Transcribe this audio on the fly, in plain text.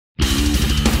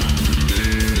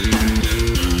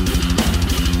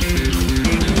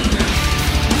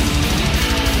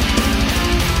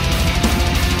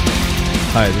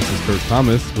Hi, this is Kurt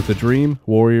Thomas with the Dream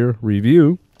Warrior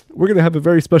Review. We're going to have a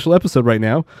very special episode right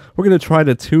now. We're going to try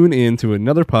to tune in to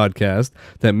another podcast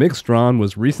that Mick Strawn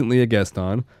was recently a guest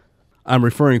on. I'm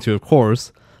referring to, of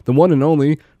course, the one and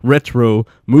only Retro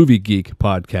Movie Geek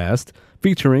podcast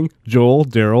featuring Joel,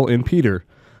 Daryl, and Peter.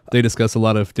 They discuss a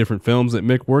lot of different films that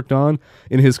Mick worked on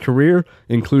in his career,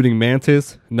 including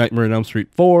Mantis, Nightmare on Elm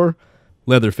Street 4,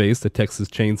 Leatherface, the Texas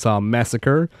Chainsaw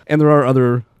Massacre, and there are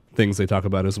other things they talk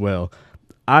about as well.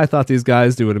 I thought these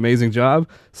guys do an amazing job,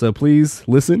 so please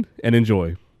listen and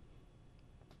enjoy.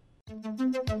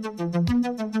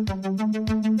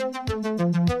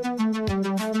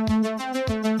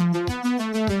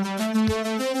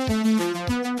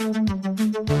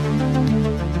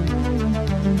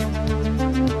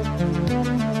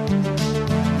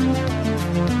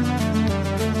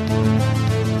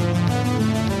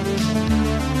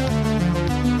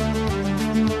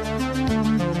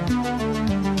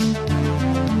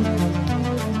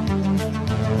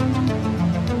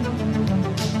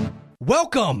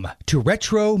 Welcome to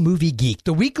Retro Movie Geek,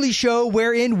 the weekly show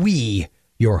wherein we,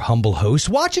 your humble hosts,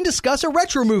 watch and discuss a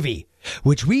retro movie,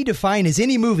 which we define as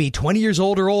any movie 20 years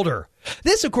old or older.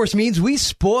 This, of course, means we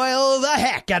spoil the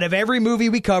heck out of every movie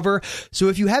we cover, so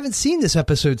if you haven't seen this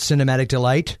episode's Cinematic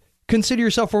Delight, consider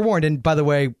yourself forewarned. And by the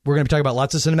way, we're going to be talking about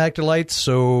lots of Cinematic Delights,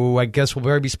 so I guess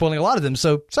we'll be spoiling a lot of them,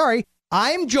 so sorry.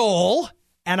 I'm Joel,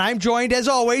 and I'm joined, as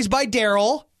always, by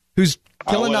Daryl, who's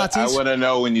killing Nazis. I want to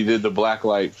know when you did the black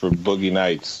light for Boogie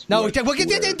Nights. No,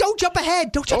 don't jump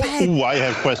ahead. Don't jump ahead. I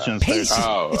have questions. Pacing.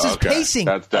 It's just pacing.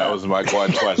 That was my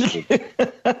one question.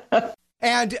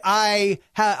 And I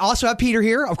also have Peter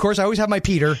here. Of course, I always have my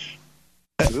Peter.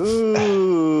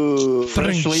 Ooh,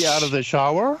 freshly out of the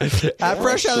shower?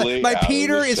 My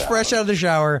Peter is fresh out of the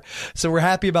shower, so we're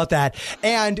happy about that.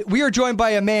 And we are joined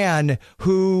by a man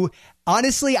who,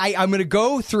 honestly, I'm going to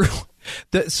go through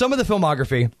some of the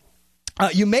filmography.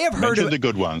 You may have heard of the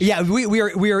good ones. Yeah,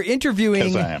 we are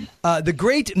interviewing the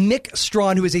great Mick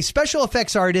Strawn, who is a special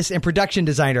effects artist and production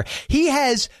designer. He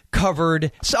has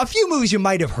covered a few movies you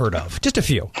might have heard of, just a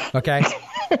few. Okay,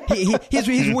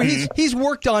 he's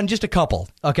worked on just a couple.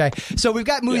 Okay, so we've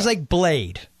got movies like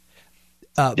Blade,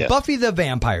 Buffy the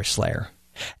Vampire Slayer,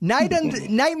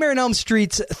 Nightmare on Elm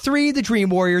Street 3, The Dream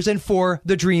Warriors, and 4,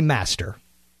 The Dream Master.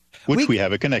 Which we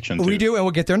have a connection to. We do, and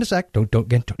we'll get there in a sec. Don't.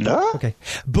 Okay.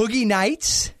 Boogie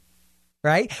Nights,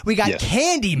 right? We got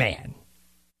Candyman.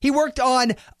 He worked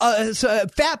on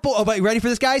Fat Boy. Oh, ready for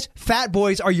this, guys? Fat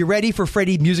Boys, Are You Ready for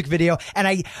Freddy music video? And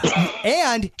I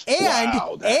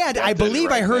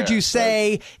believe I heard you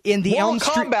say in the Elm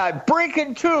Street Combat,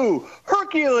 Breaking 2,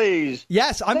 Hercules.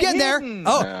 Yes, I'm getting there.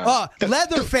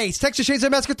 Leatherface, Texas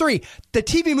Chainsaw Massacre 3, the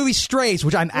TV movie Strays,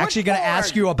 which I'm actually going to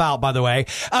ask you about, by the way.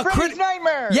 Freddy's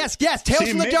Nightmare. Yes, Tales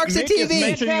from the Dark Side TV. Is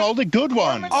mentioning all the good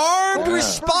ones. Armed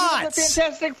Response.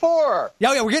 Fantastic Four.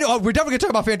 Yeah, we're definitely going to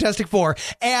talk about Fantastic Four.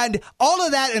 And all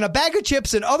of that and a bag of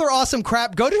chips and other awesome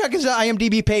crap. Go to check his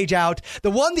IMDb page out.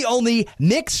 The one, the only,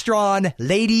 Mick Strawn,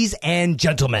 ladies and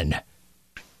gentlemen.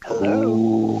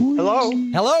 Hello,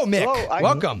 Mick. Hello.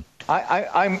 Welcome.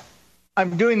 I'm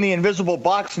doing the invisible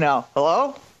box now.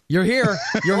 Hello. You're here,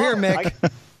 Mick.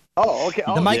 Okay.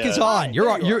 The mic is on.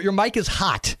 Your mic is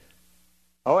hot.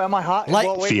 Oh, am I hot?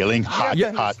 Feeling hot.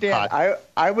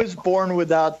 I was born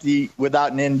without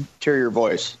an interior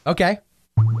voice. Okay.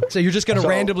 So you're just going to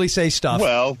randomly say stuff.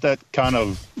 Well, that kind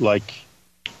of like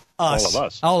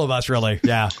us. All of us, really.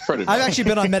 Yeah. I've actually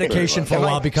been on medication for a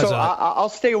while because of it. I'll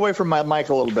stay away from my mic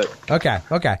a little bit. Okay.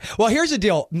 Well, here's the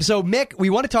deal. So, Mick, we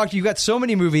want to talk to you. You've got so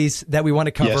many movies that we want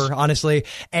to cover, honestly.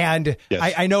 And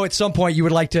I know at some point you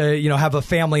would like to, have a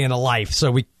family and a life.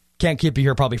 So we can't keep you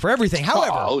here probably for everything.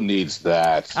 However, who needs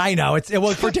that? I know.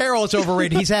 For Daryl, it's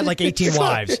overrated. He's had like 18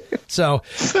 wives. So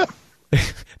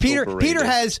Peter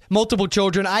has multiple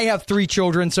children. I have 3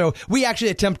 children, so we actually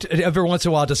attempt every once in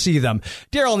a while to see them.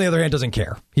 Daryl, on the other hand, doesn't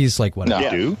care. He's like, whatever. You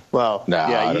do? Well,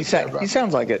 he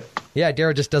sounds like it. Yeah,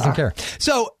 Daryl just doesn't care.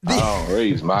 So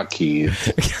raise my kids.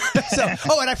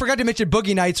 And I forgot to mention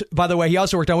Boogie Nights, by the way, he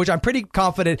also worked on, which I'm pretty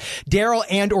confident Daryl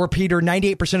and or Peter,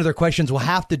 98% of their questions will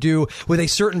have to do with a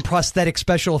certain prosthetic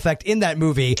special effect in that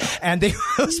movie, and they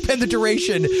will spend the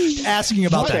duration asking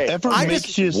about that.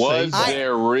 Was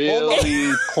there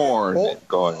really porn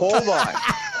going on?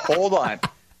 Hold on.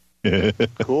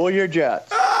 Cool your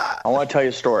jets. I want to tell you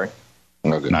a story.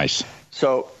 Okay. Nice.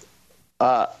 So,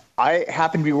 I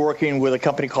happen to be working with a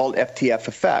company called FTF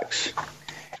Effects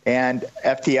and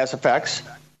FTS Effects,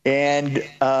 and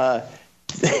I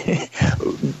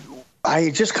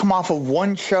had just come off of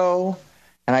one show,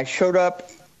 and I showed up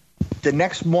the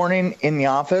next morning in the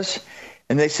office,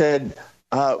 and they said,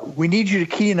 we need you to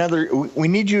key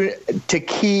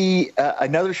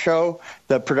another show.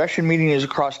 The production meeting is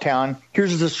across town.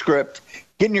 Here's the script.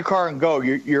 Get in your car and go.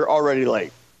 You're already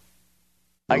late.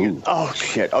 I go, oh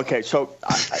shit. Okay, so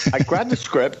I grab the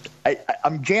script.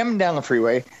 I'm jamming down the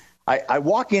freeway. I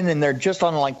walk in and they're just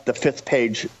on like the 5th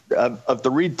page of the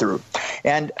read through.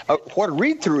 And what a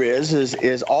read through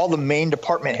is all the main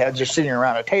department heads are sitting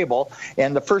around a table,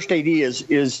 and the first AD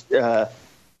is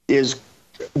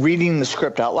reading the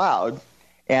script out loud.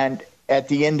 And at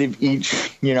the end of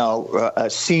each, a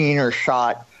scene or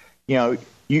shot,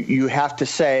 you have to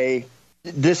say,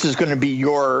 this is going to be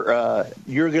you're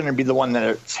going to be the one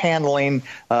that's handling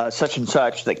such and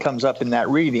such that comes up in that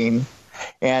reading.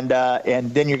 And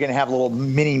then you're going to have a little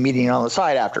mini meeting on the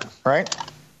side after, right?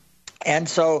 And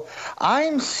so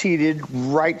I'm seated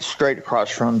right straight across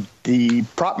from the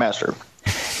prop master.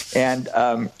 And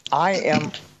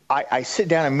I sit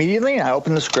down immediately and I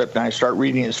open the script and I start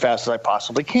reading as fast as I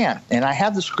possibly can. And I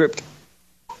have the script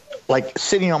like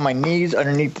sitting on my knees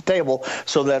underneath the table,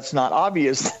 so that's not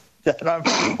obvious that I'm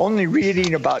only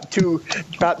reading about two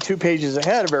pages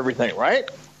ahead of everything, right?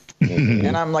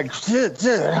 And I'm like,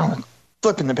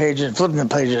 flipping the pages and flipping the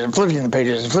pages and flipping the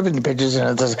pages and flipping the pages,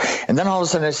 and then all of a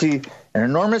sudden I see an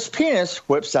enormous penis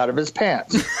whips out of his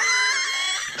pants.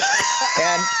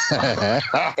 and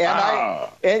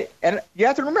you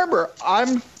have to remember,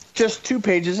 I'm just 2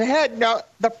 pages ahead. Now,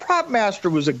 the prop master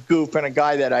was a goof and a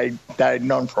guy that I'd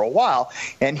known for a while,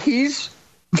 and he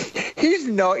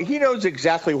knows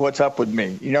exactly what's up with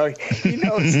me. He knows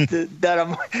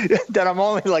that I'm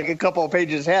only like a couple of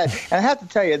pages ahead. And I have to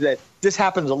tell you that this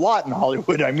happens a lot in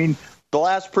Hollywood. I mean, the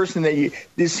last person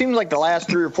it seems like the last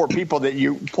 3 or 4 people that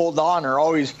you pulled on are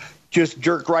always just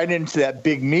jerked right into that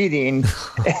big meeting,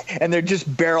 and they're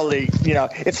just barely,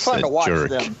 it's fun to watch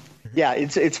them. Yeah,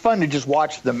 it's fun to just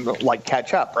watch them like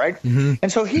catch up, right? Mm-hmm.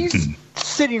 And so he's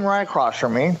sitting right across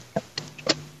from me.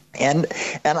 And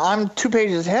I'm 2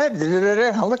 pages ahead.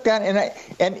 I looked down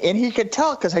and he could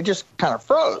tell because I just kind of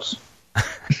froze. I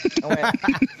went,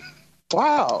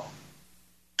 wow.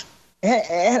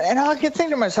 And all I could think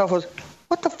to myself was,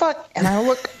 what the fuck? And I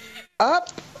look up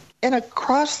and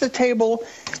across the table,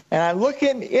 and I look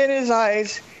in his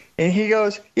eyes, and he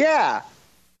goes, yeah,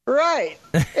 right.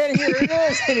 And here it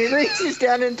is. And he reaches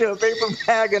down into a paper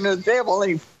bag under the table,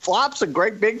 and he flops a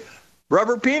great big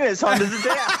rubber penis onto the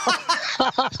table.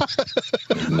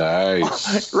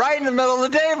 Nice. Right in the middle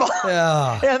of the table.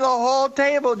 Yeah. And the whole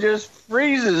table just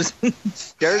freezes.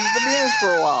 Stares at the penis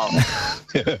for a while.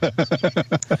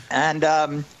 And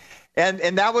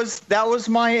that was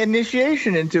my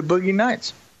initiation into Boogie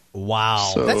Nights.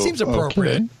 Wow. So, that seems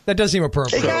appropriate. Okay. That does seem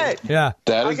appropriate. Yeah.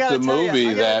 That is the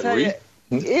movie that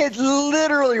it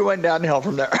literally went downhill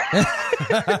from there.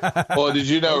 Well, did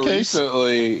you know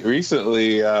recently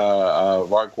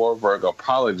Mark Wahlberg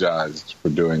apologized for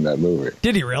doing that movie?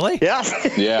 Did he really? Yeah.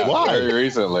 Yeah. Why? Very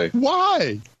recently.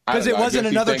 Why? Because it wasn't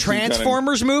another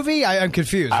Transformers movie? I'm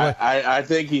confused. I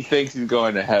think he thinks he's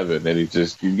going to heaven, and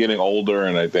he's getting older,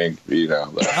 and I think,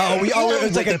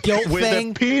 it's like a guilt with thing?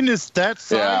 With a penis that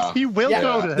size, he will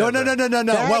go to heaven.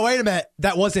 No. Well, wait a minute.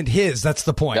 That wasn't his. That's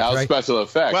the point, that was right? Special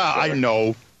effects. Well, I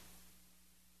know.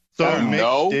 So,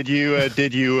 Mick, did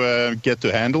you get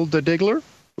to handle the Diggler?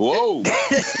 Whoa.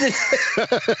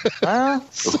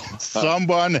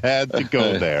 Someone had to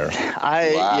go there.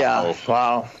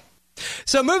 Wow.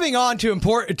 So moving on to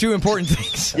important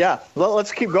things. Yeah,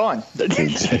 let's keep going.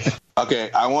 Okay,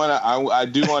 I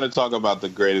do want to talk about the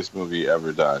greatest movie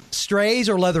ever done. Strays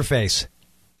or Leatherface?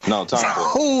 No, Tomboy.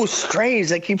 Oh, Strays,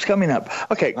 that keeps coming up.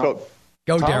 Okay, go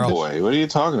Daryl. Tomboy, what are you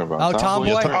talking about? Oh,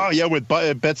 Tomboy. Oh, yeah, with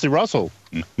Betsy Russell.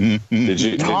 Did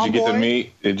you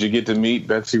get to meet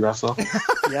Betsy Russell?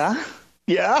 Yeah.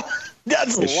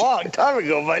 That's a long time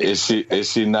ago, buddy.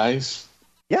 Is she nice?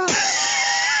 Yeah.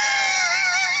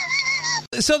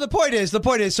 So the point is,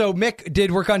 so Mick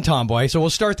did work on Tomboy, so we'll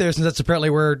start there since that's apparently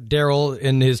where Daryl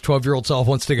and his 12-year-old self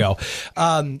wants to go.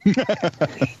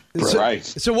 Right.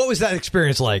 So what was that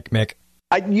experience like, Mick?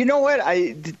 You know what?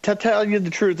 To tell you the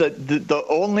truth, that the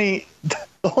only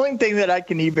thing that I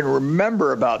can even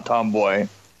remember about Tomboy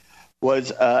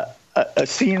was a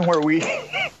scene where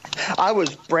I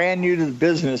was brand new to the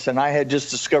business, and I had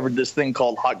just discovered this thing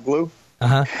called hot glue.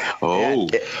 Uh-huh. Oh.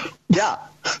 Yeah.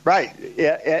 Right.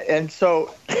 Yeah. And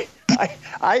so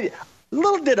I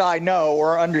little did I know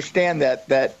or understand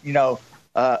that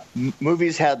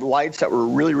movies had lights that were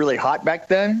really, really hot back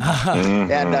then.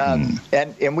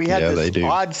 Mm-hmm. And we had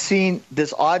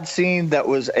this odd scene that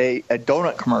was a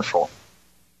donut commercial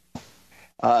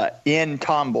in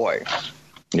Tomboy.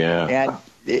 Yeah.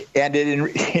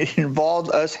 it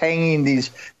involved us hanging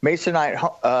these Masonite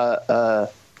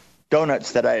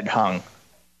donuts that I had hung,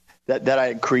 that I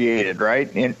had created, right?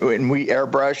 And we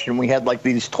airbrushed, and we had like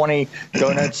these 20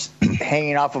 donuts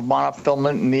hanging off of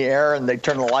monofilament in the air, and they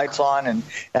turned the lights on, and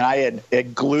I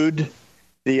had glued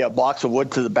the blocks of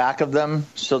wood to the back of them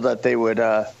so that they would,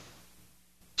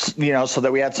 so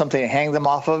that we had something to hang them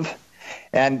off of.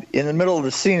 And in the middle of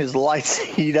the scene, as the lights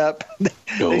heat up,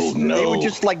 they would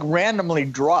just like randomly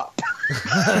drop.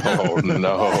 Oh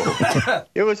no!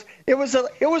 It was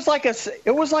like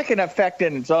an effect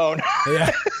in its own.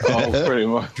 Yeah. Oh, pretty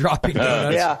much Dropping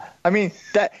donuts. Yeah, I mean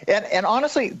that, and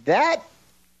honestly, that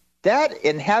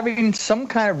and having some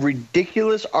kind of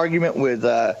ridiculous argument with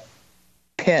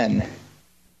Penn.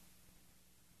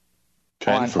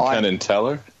 Penn from Penn and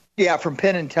Teller. Yeah, from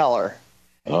Penn and Teller.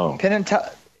 Oh, Penn and Teller,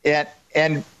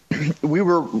 and we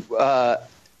were.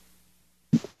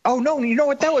 Oh no! You know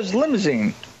what? That was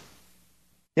Limousine.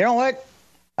 You know what?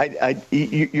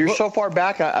 You're so far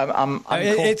back. I'm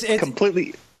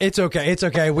completely. It's okay. It's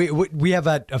okay. We have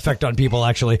that effect on people.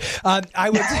 Actually, I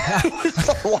would.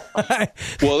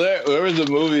 Well, there was a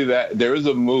movie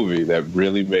that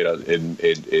really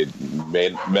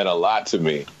meant a lot to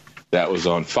me. That was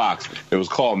on Fox. It was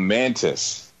called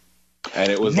Mantis,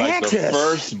 and it was like the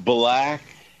first black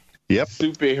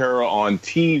superhero on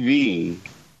TV.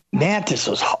 Mantis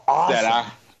was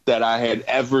awesome. That I had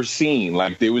ever seen.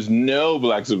 Like, there was no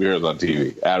black superheroes on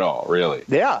TV at all, really.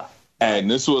 Yeah. And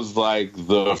this was like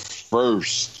the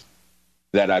first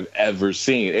that I've ever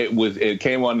seen. It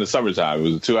came on in the summertime. It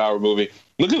was a 2-hour movie.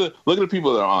 Look at the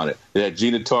people that are on it. They had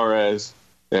Gina Torres.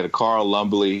 They had Carl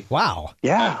Lumbly. Wow.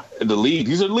 Yeah. The lead.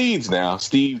 These are leads now.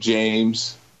 Steve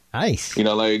James. Nice.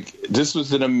 This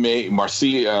was an amazing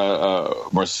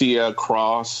Marcia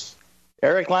Cross.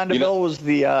 Eric Landeville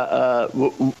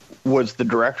was the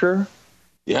director.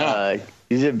 Yeah.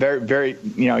 He's a very, very,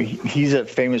 he's a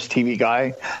famous TV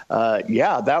guy.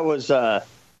 That was an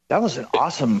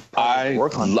awesome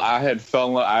work on. I had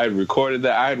recorded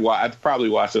that. I'd probably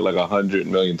watched it like 100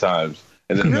 million times,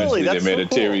 and then eventually they made a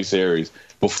TV series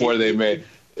before they made.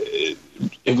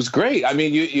 It was great. I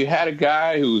mean, you had a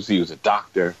guy he was a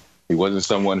doctor. He wasn't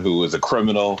someone who was a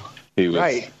criminal. He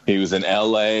was in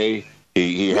L.A.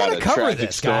 He had a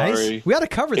tragic story. Guys. We ought to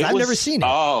cover that. I've never seen it.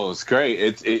 Oh, it's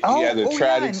great. He had a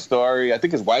tragic story. I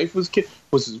think his wife was killed.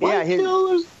 Was his wife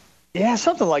killed? Yeah,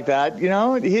 something like that.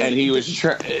 And he was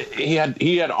he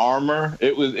had armor.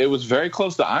 It was very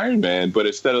close to Iron Man, but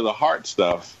instead of the heart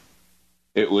stuff,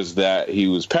 it was that he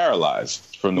was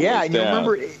paralyzed from the waist down.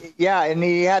 Remember? Yeah, and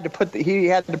he had to put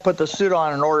the suit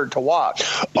on in order to walk.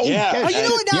 Oh, yeah.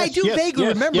 I do vaguely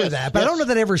remember that, but I don't know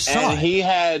that I ever saw it. And he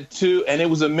had and it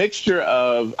was a mixture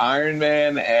of Iron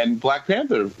Man and Black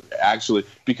Panther, actually,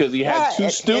 because he had two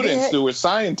students who were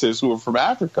scientists who were from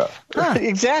Africa.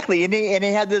 Exactly, and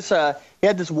he had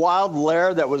this wild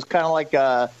lair that was kind of like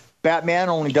Batman,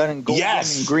 only done in gold and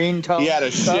green tones. He had a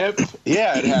ship.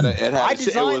 Yeah, it had. I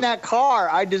designed that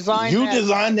car.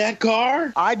 Designed that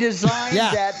car? I designed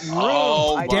that room.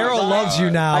 Oh, Daryl loves you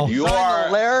now. You are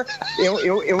the lair.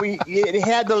 It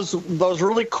had those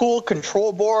really cool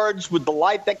control boards with the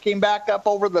light that came back up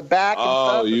over the back.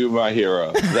 Oh, you my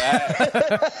hero. Remember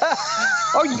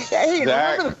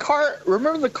the car?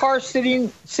 Remember the car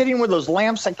sitting with those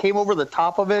lamps that came over the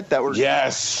top of it? That were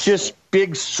just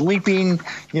big sweeping,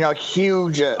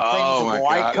 huge things of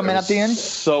light coming at the end.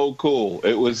 So cool!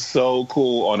 It was so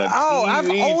cool on a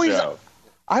TV show.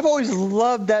 I've always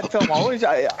loved that film.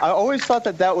 I always thought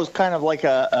that was kind of like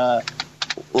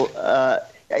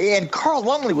and Carl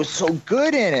Lumbly was so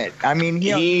good in it. I mean,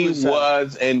 he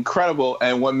was incredible.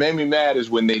 And what made me mad is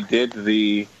when they did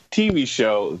the TV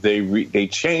show, they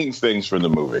changed things from the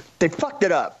movie. They fucked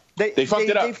it up. They fucked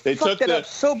it up. They fucked it up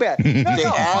so bad. They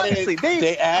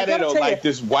added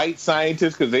this white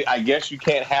scientist because I guess you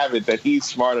can't have it that he's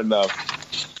smart enough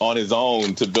on his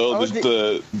own to build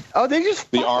the armor.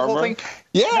 The whole thing.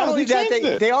 Yeah, not only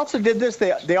that, they also did this.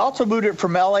 They also moved it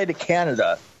from LA to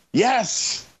Canada.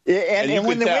 Yes. And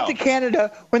when they went to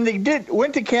Canada,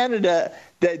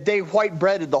 they white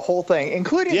breaded the whole thing,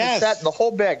 including the set and the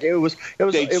whole bag. It was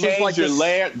like your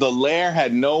lair. The lair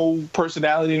had no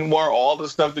personality anymore. All the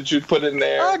stuff that you put in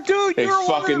there. Oh, dude, they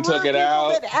fucking took it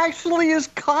out. That actually has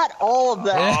caught all of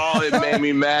that. Oh, it made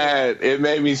me mad. It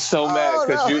made me so mad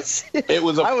because it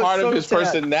was a part of his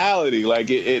personality.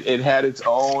 Like it had its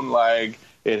own like.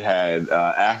 It had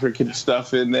African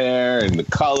stuff in there, and the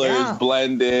colors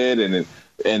blended, and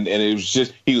and it was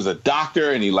just, he was a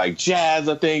doctor and he liked jazz,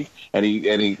 I think, and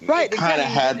he kind of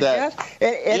had that.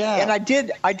 And I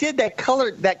did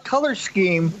that color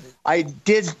scheme. I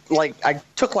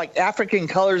took like African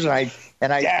colors and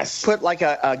I put like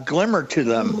a glimmer to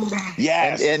them.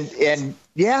 Yes. And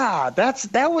yeah,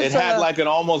 that was. It had like an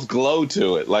almost glow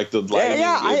to it, like the lighting.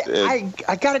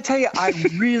 I got to tell you, I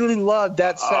really loved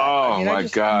that set. Oh my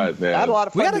God, man! I had a lot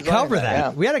of fun. We got to cover that.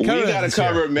 Yeah. We got to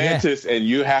cover Mantis, and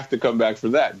you have to come back for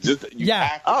that. Absolutely.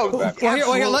 I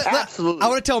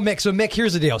want to tell Mick. So Mick,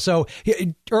 here's the deal. So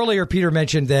earlier, Peter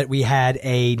mentioned that we had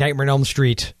a Nightmare on Elm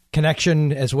Street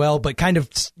connection as well, but kind of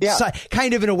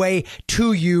in a way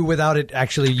to you without it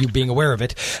actually you being aware of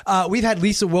it. We've had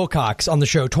Lisa Wilcox on the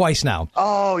show twice now.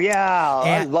 Oh yeah,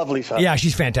 I love Lisa. Yeah,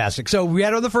 she's fantastic. So we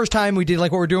had her the first time. We did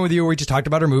like what we're doing with you, where we just talked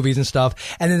about her movies and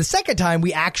stuff. And then the second time,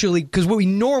 we actually, because what we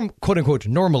quote unquote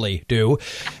normally do,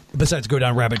 besides go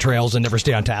down rabbit trails and never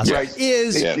stay on task,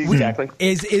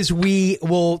 is we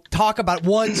will talk about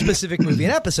one specific movie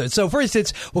in episode. So for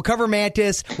instance, we'll cover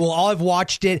Mantis. We'll all have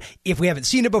watched it. If we haven't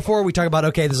seen it before, we talk about,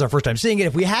 okay, this is our first time seeing it.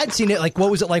 If we had seen it, like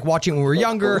what was it like watching when we were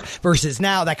younger versus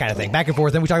now, that kind of thing, back and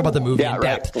forth. Then we talk about the movie in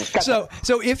depth. So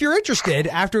if you're interested,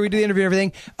 after we do the interview and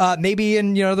everything, maybe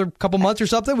in another couple months or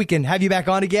something, we can have you back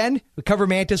on again. We cover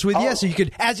Mantis with you, so you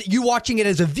could, as you watching it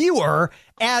as a viewer,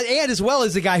 and as well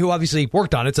as the guy who obviously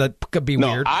worked on it, so it could be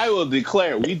weird. I will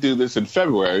declare we do this in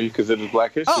February because it is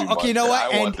Black History Month. Oh, okay, you know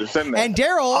what? And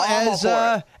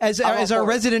Daryl, as our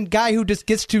resident guy who just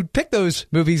gets to pick those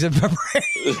movies in February.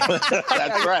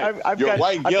 That's right. Your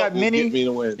white guilt will get me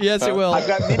to win. Yes, it will. I've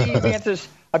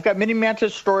got many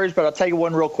Mantis stories, but I'll tell you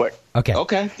one real quick.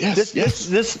 Okay. Yes.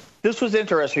 This was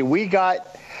interesting. We got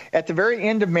at the very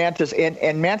end of Mantis,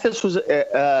 and Mantis was.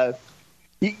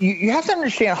 You have to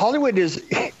understand, Hollywood is,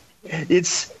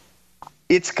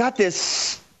 it's got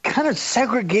this kind of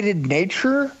segregated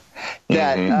nature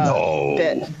that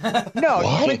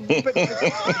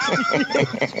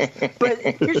but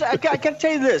here's, I got to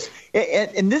tell you this,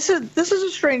 and this is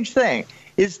a strange thing,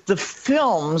 is the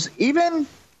films, even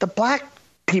the black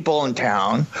people in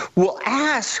town will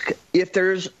ask if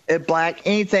there's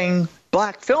anything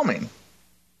black filming.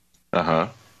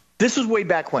 This was way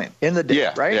back when, in the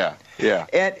day, right? Yeah.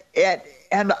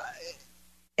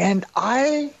 And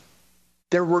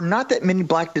there were not that many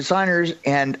black designers,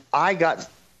 and I got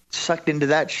sucked into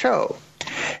that show.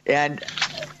 And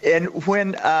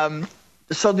when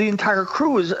so the entire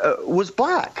crew was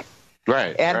black,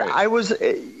 right? And I was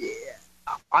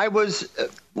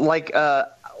like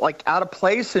out of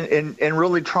place and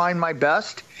really trying my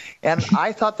best, and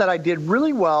I thought that I did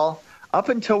really well up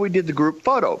until we did the group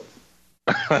photo.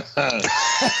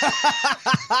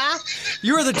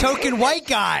 You were the token white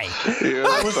guy.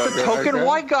 I was the token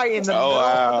white guy in the middle.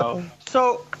 Wow.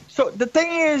 So the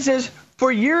thing is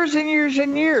for years and years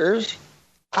and years,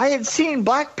 I had seen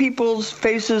black people's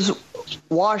faces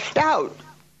washed out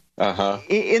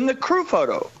in the crew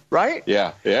photo, right?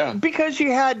 Yeah. Because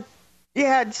you had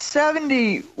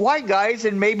 70 white guys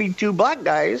and maybe 2 black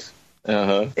guys,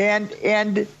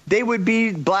 and they would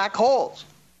be black holes.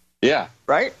 Yeah.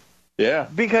 Right. Yeah.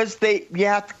 Because you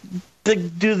have to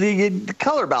do the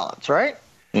color balance, right?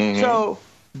 So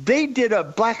they did a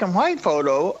black and white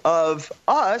photo of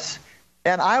us,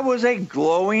 and I was a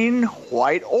glowing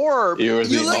white orb. You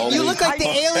look like the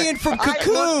alien from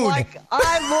Cocoon.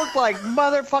 I looked like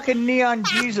motherfucking Neon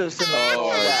Jesus.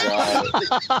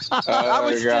 I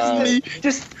was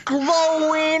just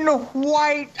glowing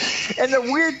white. And the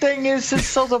weird thing is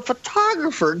so the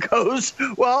photographer goes,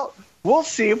 well, we'll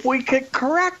see if we can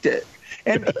correct it.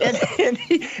 And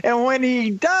when he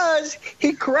does,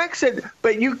 he corrects it.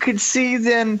 But you could see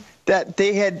then that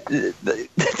they had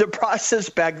the process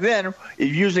back then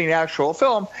using actual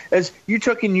film is you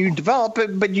took and you develop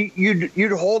it, but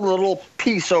you'd hold a little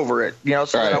piece over it,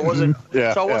 so that it wasn't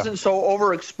wasn't so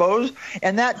overexposed,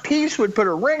 and that piece would put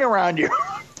a ring around you.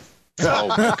 Oh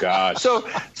my gosh!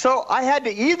 So I had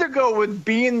to either go with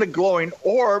being the glowing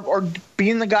orb or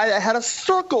being the guy that had a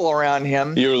circle around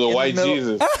him. You were the white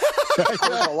Jesus. I was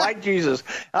the white Jesus.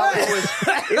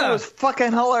 It was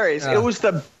fucking hilarious. It was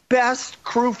the best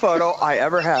crew photo I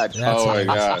ever had. Oh my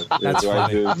god! That's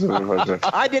funny.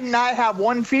 I did not have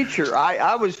one feature. I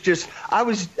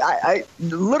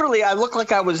literally looked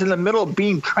like I was in the middle of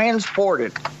being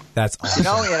transported. That's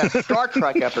awesome. In a Star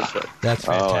Trek episode. That's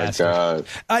fantastic. Oh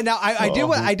my god! Now I did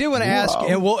want to ask,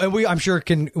 and we I'm sure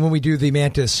can when we do the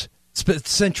Mantis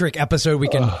centric episode, we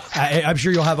can. I'm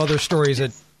sure you'll have other stories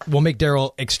that will make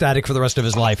Daryl ecstatic for the rest of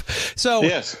his life. So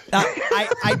yes,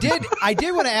 I did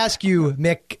want to ask you,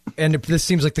 Mick, and this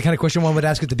seems like the kind of question one would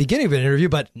ask at the beginning of an interview,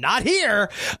 but not here.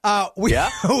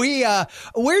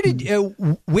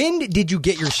 When did you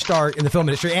get your start in the film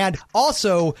industry? And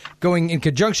also, going in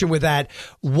conjunction with that,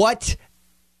 what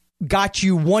got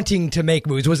you wanting to make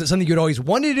movies? Was it something you'd always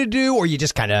wanted to do, or you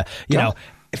just kind of,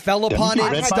 fell upon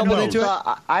it, stumbled into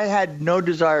it? I had no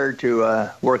desire to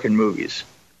work in movies.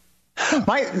 Let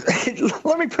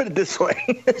me put it this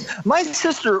way. My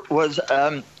sister was,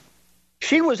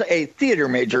 she was a theater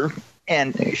major,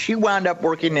 and she wound up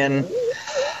working in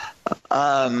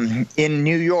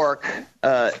New York,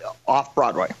 off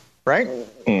Broadway, right?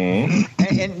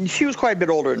 Mm-hmm. And she was quite a bit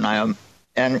older than I am,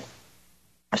 and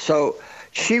so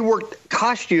she worked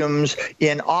costumes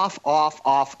in off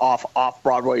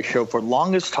Broadway show for the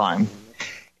longest time,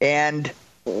 and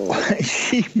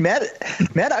she met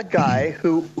a guy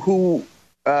who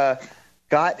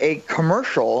got a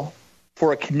commercial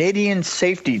for a Canadian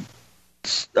safety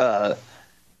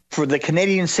for the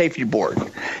Canadian Safety Board,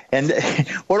 and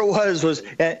what it was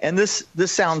and this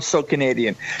sounds so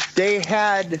Canadian. They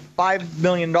had $5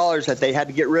 million that they had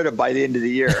to get rid of by the end of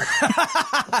the year.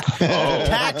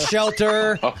 Tax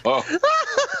shelter.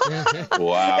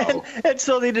 Wow. And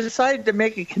so they decided to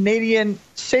make a Canadian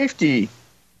safety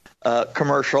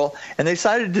commercial, and they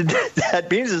decided to do that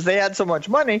because they had so much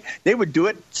money, they would do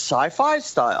it sci-fi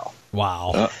style.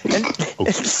 Wow. And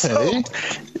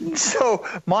so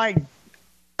my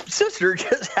sister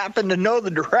just happened to know the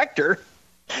director,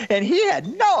 and he had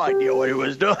no idea what he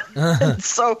was doing.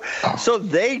 So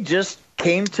they just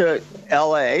came to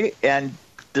L.A. and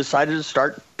decided to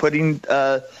start putting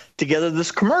together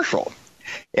this commercial.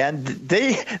 And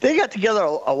they got together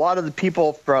a lot of the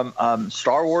people from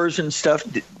Star Wars and stuff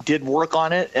did work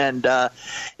on it, and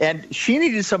she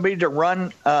needed somebody to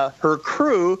run her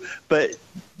crew, but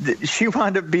she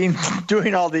wound up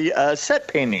doing all the set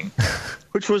painting,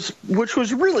 which was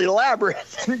really elaborate.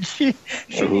 she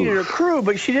needed a crew,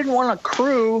 but she didn't want a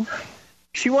crew.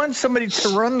 She wanted somebody to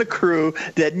run the crew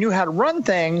that knew how to run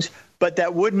things, but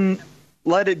that wouldn't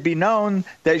let it be known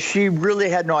that she really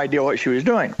had no idea what she was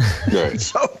doing. Right.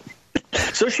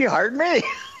 So she hired me.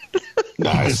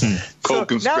 Nice.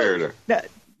 Co-conspirator.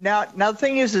 Now the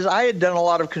thing is I had done a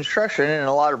lot of construction and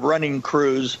a lot of running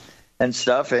crews and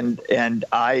stuff, and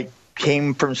I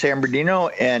came from San Bernardino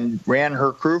and ran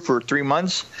her crew for 3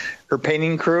 months, her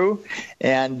painting crew,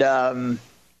 and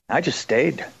I just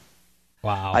stayed.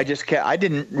 Wow. I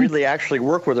didn't really actually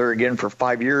work with her again for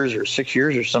 5 years or 6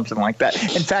 years or something like that.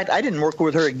 In fact, I didn't work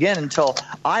with her again until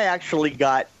I actually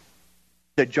got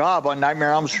the job on Nightmare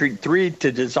on Elm Street 3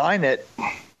 to design it,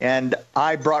 and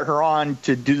I brought her on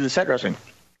to do the set dressing.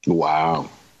 Wow.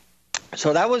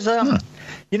 So that was,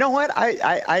 you know what?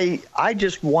 I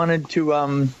just wanted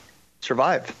to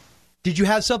survive. Did you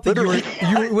have something?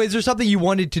 Was there something you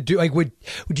wanted to do? Like,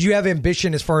 do you have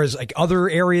ambition as far as like other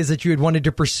areas that you had wanted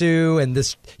to pursue, and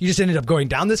you just ended up going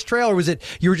down this trail, or was it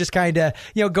you were just kind of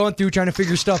going through trying to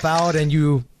figure stuff out, and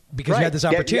because you had this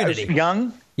opportunity? Yeah, I was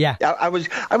young. Yeah, I was.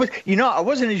 I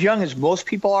wasn't as young as most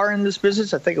people are in this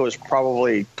business. I think it was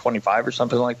probably 25 or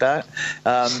something like that.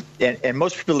 And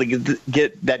most people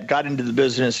that got into the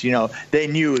business, they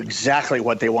knew exactly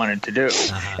what they wanted to do.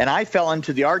 Uh-huh. And I fell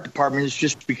into the art department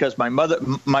just because my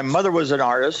mother was an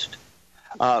artist.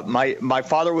 My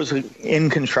father was in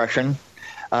construction.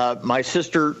 My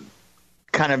sister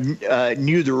kind of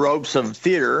knew the ropes of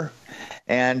theater,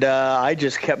 and I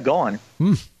just kept going.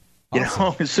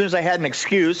 Awesome. As soon as I had an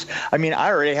excuse, I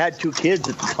already had 2 kids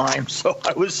at the time, so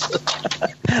I was.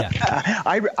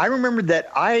 I remember that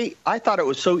I thought it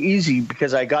was so easy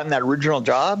because I got in that original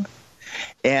job,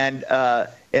 and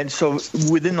so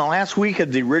within the last week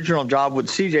of the original job with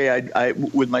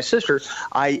CJ, with my sister,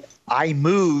 I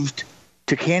moved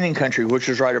to Canyon Country, which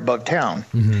is right above town,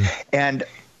 and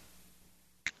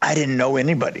I didn't know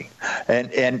anybody,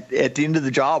 and at the end of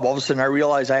the job, all of a sudden I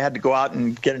realized I had to go out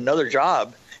and get another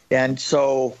job. And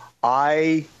so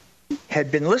I had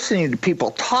been listening to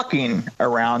people talking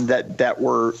around that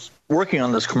were working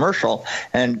on this commercial,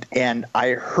 and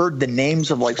I heard the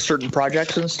names of like certain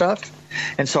projects and stuff.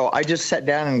 And so I just sat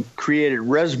down and created a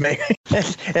resume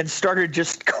and started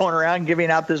just going around giving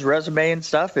out this resume and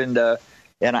stuff. And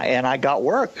I got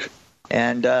work.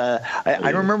 And I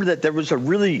remember that there was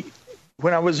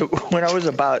when I was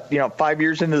about 5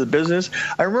 years into the business,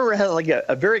 I remember I had like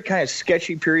a very kind of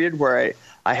sketchy period where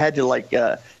I had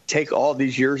to take all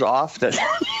these years off that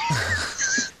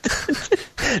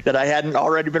that I hadn't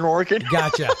already been working.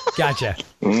 Gotcha.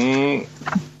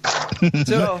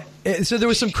 So there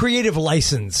was some creative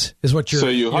license, is what you're. So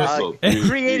you hustled.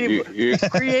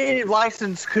 Creative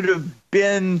license could have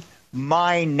been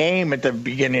my name at the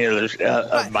beginning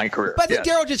of my career. But I think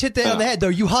Daryl just hit the on the head, though.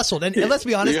 You hustled. And let's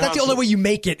be honest, that's the only way you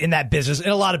make it in that business, in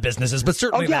a lot of businesses, but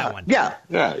certainly that one. Yeah.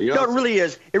 No, it really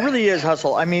is. It really is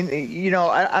hustle. I mean,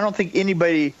 I don't think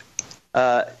anybody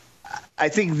I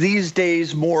think these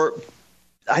days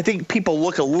I think people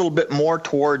look a little bit more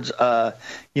towards,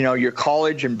 your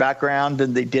college and background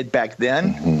than they did back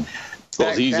then. Mm-hmm. Well,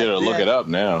 it's easier to look it up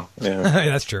now. Yeah.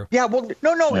 That's true. Yeah, well,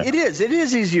 no, it is. It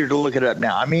is easier to look it up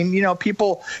now. I mean,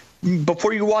 people,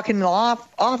 before you walk into the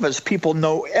office, people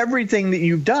know everything that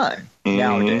you've done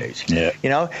nowadays.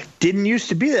 Yeah. Didn't used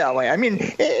to be that way. I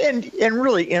mean, and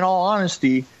really, in all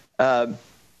honesty,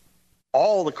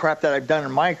 all the crap that I've done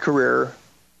in my career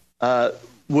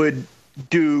would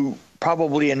do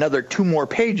probably another 2 more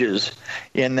pages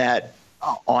in that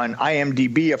on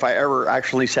IMDb if I ever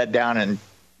actually sat down and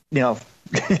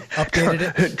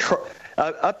updated it.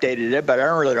 Updated it, but I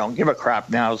really don't give a crap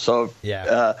now. So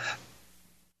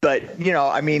but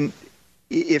I mean,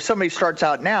 if somebody starts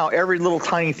out now, every little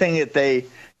tiny thing that they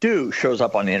do shows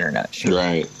up on the internet.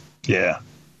 Right. Yeah.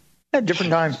 At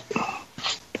different times.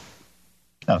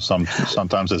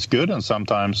 Sometimes it's good, and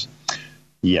sometimes,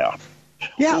 Yeah.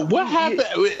 Well, what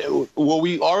happened? Well,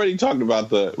 we already talked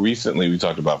about recently we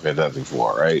talked about Fantastic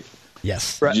Four, right?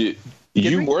 Yes. Right.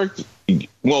 You worked.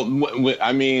 Well,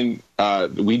 I mean,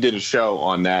 we did a show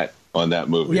on that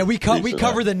movie. Yeah, we covered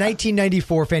the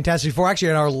 1994 Fantastic Four actually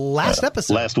in our last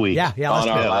episode. Last week. Yeah,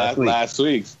 last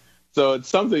week's. So it's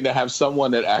something to have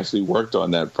someone that actually worked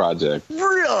on that project.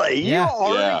 Really? Yeah. You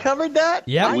already covered that?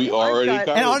 Yeah. We already covered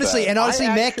that. And honestly,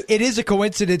 Mick, it is a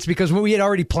coincidence because we had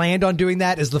already planned on doing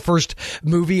that as the first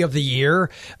movie of the year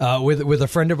with a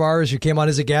friend of ours who came on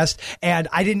as a guest. And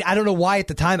I don't know why at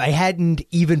the time I hadn't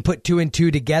even put 2 and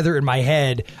 2 together in my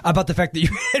head about the fact that you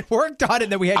had worked on it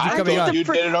and that we had you coming on. You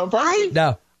did it on purpose?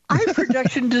 No. I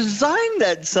production designed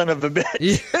that son of a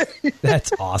bitch.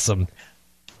 That's awesome.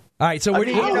 All right, so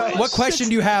what question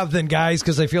do you have then, guys?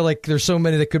 Because I feel like there's so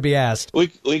many that could be asked. We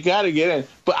got to get in.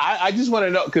 But I just want to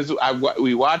know, because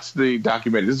we watched the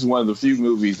documentary. This is one of the few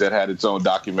movies that had its own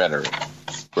documentary.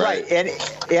 Right. And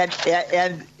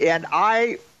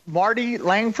Marty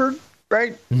Langford,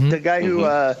 right? Mm-hmm. The guy who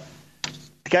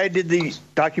did the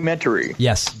documentary.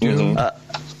 Yes.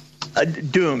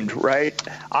 Doomed, right?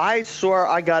 I swear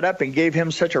I got up and gave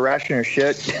him such a ration of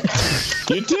shit.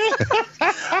 You did?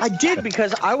 I did,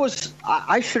 because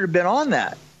I should have been on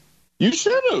that. You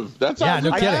should have. That's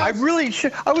no kidding. I really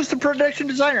should. I was the production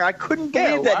designer. I couldn't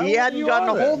believe that he hadn't gotten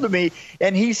a hold of me.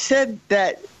 And he said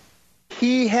that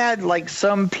he had like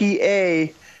some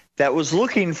PA that was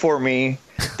looking for me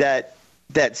that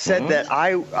said that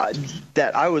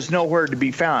I was nowhere to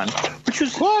be found, which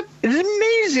was an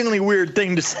amazingly weird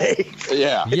thing to say.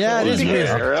 Yeah, it is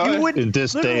weird. You would, in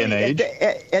this day and age,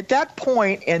 at that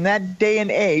point in that day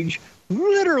and age,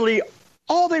 literally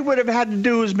all they would have had to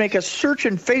do was make a search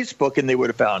in Facebook, and they would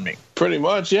have found me. Pretty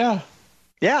much, yeah.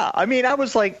 Yeah, I mean, I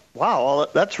was like, wow, well,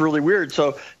 that's really weird.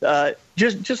 So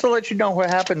just to let you know what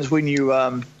happens when you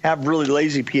have really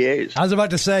lazy PAs. I was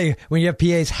about to say, when you have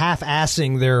PAs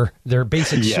half-assing their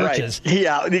basic searches. Right.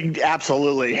 Yeah,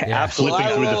 absolutely. Yeah. Absolutely.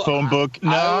 Flipping through the phone book.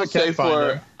 No,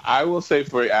 I will say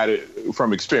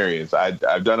from experience,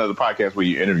 I've done other podcasts where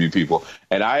you interview people,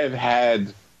 and I have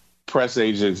had press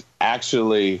agents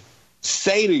actually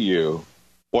say to you,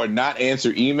 or not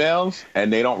answer emails,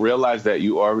 and they don't realize that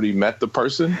you already met the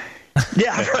person.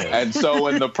 Yeah. Right. And so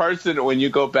when you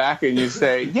go back and you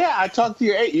say, yeah, I talked to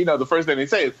your agent, the first thing they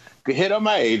say is, hit on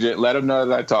my agent, let them know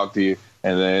that I talked to you,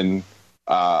 and then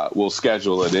we'll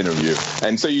schedule an interview.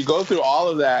 And so you go through all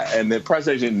of that, and the press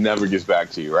agent never gets back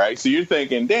to you, right? So you're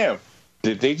thinking, damn,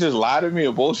 did they just lie to me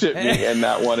or bullshit me and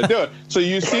not want to do it? So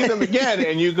you see them again,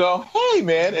 and you go, hey,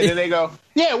 man. And then they go,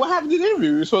 yeah, what happened to the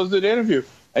interview? We were supposed to do the interview.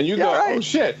 And you go, oh,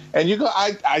 shit. And you go,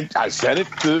 I sent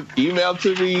the email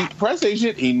to the press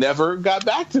agent. He never got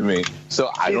back to me. So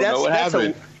I don't know what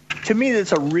happened. To me,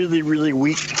 that's a really, really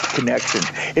weak connection.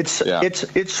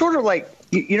 It's sort of like,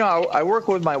 I work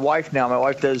with my wife now. My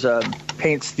wife does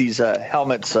paints these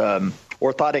helmets,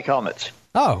 orthotic helmets.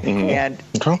 Oh.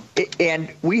 Mm-hmm.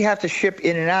 And we have to ship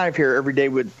in and out of here every day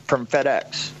from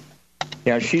FedEx.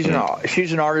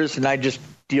 She's an artist, and I just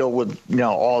deal with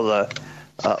all the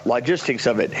logistics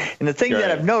of it. And the thing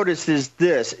that I've noticed is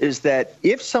that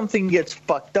if something gets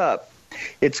fucked up,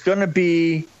 it's going to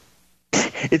be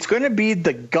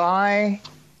the guy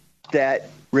that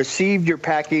received your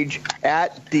package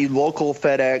at the local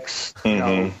FedEx,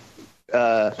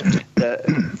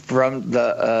 from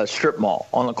the strip mall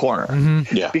on the corner.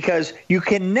 Mm-hmm. Yeah. Because you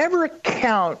can never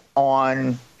count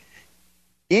on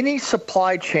any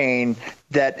supply chain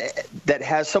that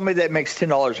has somebody that makes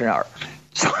 $10 an hour.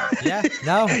 So, yeah,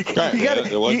 no.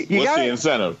 Right. What's the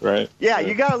incentive, right? Yeah,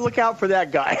 you got to look out for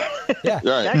that guy. Yeah, right.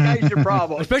 That guy's your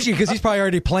problem. Especially because he's probably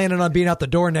already planning on being out the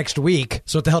door next week.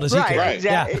 So what the hell does he care? Right.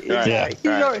 Exactly. Yeah.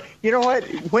 Exactly. Right. You know what?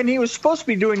 When he was supposed to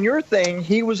be doing your thing,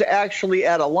 he was actually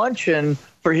at a luncheon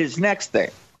for his next thing.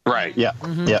 Right. Yeah.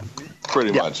 Mm-hmm. Yeah.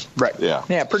 Pretty much. Right. Yeah.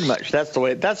 Yeah. Pretty much. That's the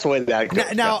way that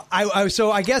goes. Now,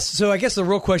 I guess the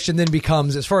real question then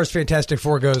becomes, as far as Fantastic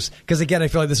Four goes, because again, I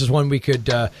feel like this is one we could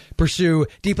pursue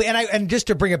deeply. And just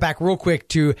to bring it back real quick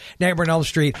to Nightmare on Elm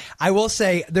Street, I will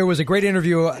say there was a great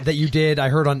interview that you did. I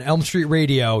heard on Elm Street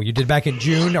Radio. You did back in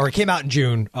June, or it came out in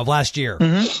June of last year.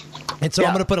 Mm-hmm. And so I'm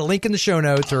going to put a link in the show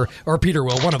notes, or Peter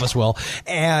will, one of us will.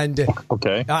 And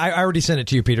okay, I already sent it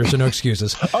to you, Peter. So no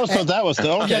excuses. Oh, so that was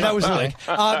the yeah, that was the link.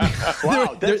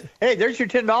 Wow. Hey, there's your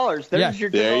 $10. There's your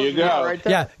 $10. There you go. Right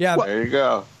there. Yeah. There you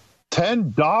go.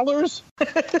 $10?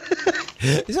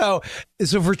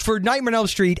 So for Nightmare on Elm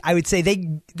Street, I would say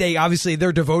they obviously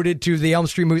they're devoted to the Elm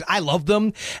Street movies. I love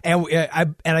them, and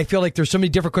I feel like there's so many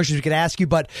different questions we could ask you.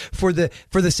 But for the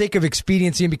sake of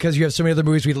expediency, and because you have so many other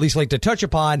movies we'd at least like to touch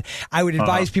upon, I would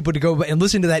advise people to go and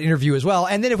listen to that interview as well.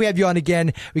 And then if we have you on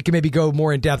again, we can maybe go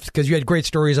more in depth because you had great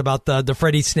stories about the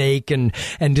Freddy snake and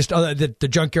just the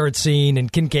junkyard scene and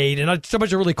Kincaid and so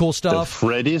much of really cool stuff. The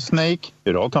Freddy snake.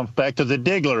 It all comes back to the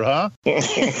Diggler, huh?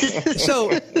 So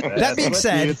that being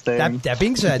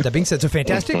said, so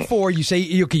Fantastic Four, you say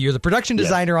you're the production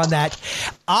designer on that.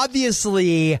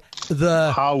 Obviously,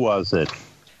 how was it?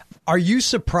 Are you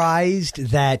surprised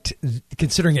that,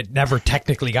 considering it never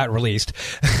technically got released,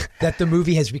 that the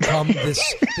movie has become this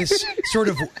sort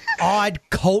of odd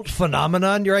cult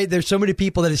phenomenon? Right? There's so many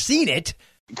people that have seen it.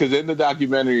 Because in the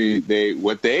documentary,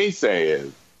 they say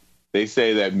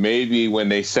that maybe when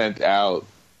they sent out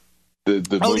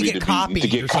the movie to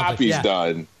get copies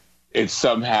done, it's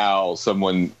somehow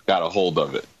someone got a hold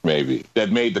of it, maybe,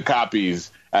 that made the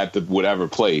copies at the whatever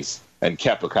place and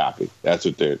kept a copy. That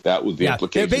was the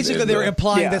implication. Basically, they were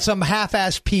implying that some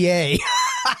half-assed PA.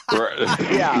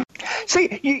 Yeah.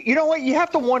 See, you know what? You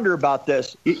have to wonder about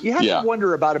this. You have to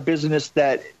wonder about a business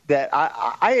that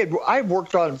I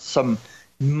worked on some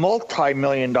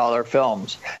multi-million-dollar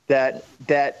films that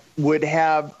would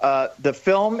have the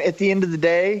film at the end of the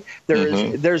day.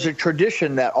 There's a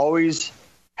tradition that always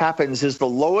happens is the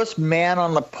lowest man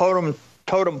on the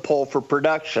totem pole for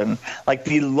production, like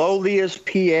the lowliest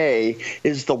PA,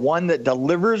 is the one that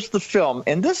delivers the film.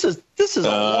 And this is a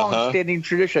long-standing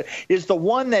tradition. Is the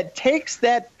one that takes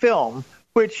that film,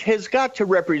 which has got to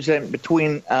represent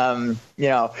between $50,000 and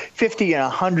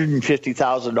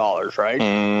 $150,000,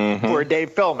 right, for a day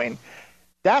filming.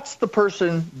 That's the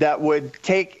person that would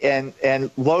take and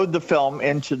load the film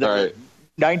into the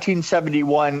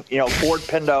 1971, Ford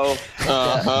Pinto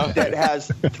that has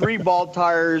 3 bald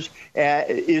tires,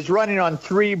 is running on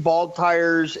 3 bald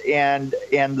tires and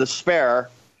the spare.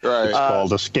 Right, it's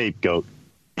called a scapegoat.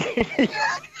 And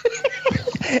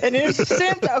is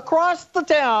sent across the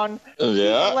town to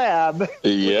the lab.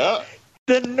 Yeah.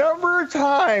 The number of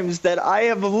times that I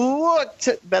have looked,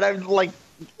 that I've like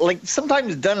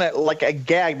sometimes done it like a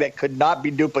gag that could not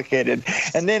be duplicated,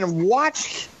 and then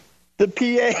watched the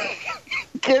PA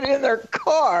get in their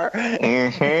car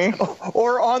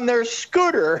or on their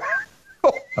scooter.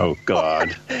 Oh,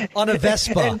 God. On a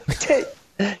Vespa.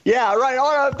 Yeah, right,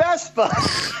 on a Vespa.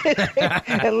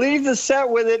 And leave the set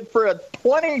with it for a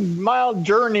 20-mile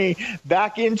journey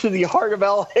back into the heart of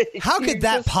L.A. How could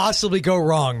that possibly go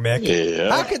wrong, Mick?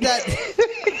 Yeah. How could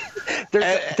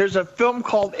that... There's a film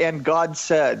called And God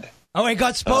Said. Oh, and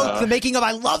God Spoke, the making of.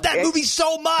 I love that movie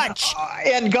so much.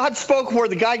 And God Spoke, where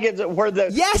the guy gets, the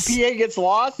PA gets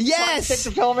lost. Yes, take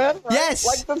the film in. Right?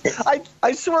 Yes,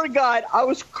 I swear to God, I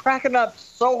was cracking up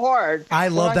so hard. I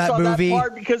love that movie that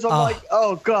part because I'm like,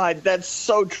 oh God, that's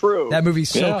so true. That movie's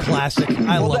so classic.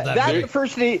 I love that. That and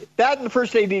the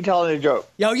first AD telling a joke.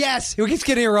 Oh yes, he keeps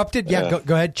getting interrupted. Yeah,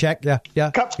 go ahead, check. Yeah.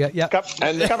 Cup. So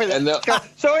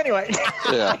anyway,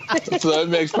 so it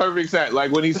makes perfect sense.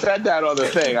 Like when he said that on the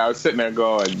thing, I was sitting there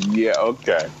going, yeah,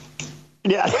 okay.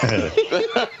 Yeah.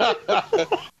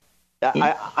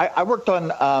 I worked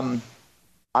on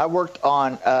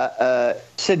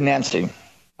Sid and Nancy.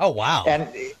 Oh wow! And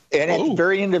at the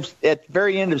very end of Sid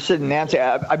and Nancy,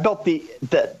 I built the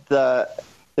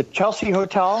Chelsea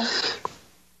Hotel.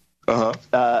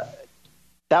 That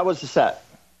was the set.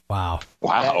 Wow!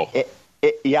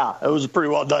 It was a pretty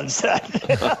well done set.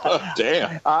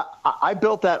 Damn. I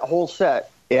built that whole set,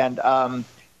 and at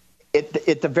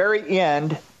the very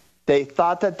end, they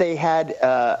thought that they had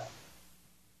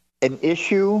an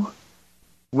issue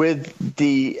with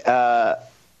the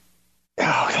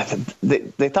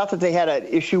they thought that they had an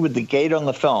issue with the gate on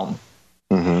the film,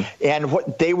 and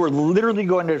what they were literally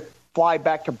going to fly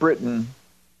back to Britain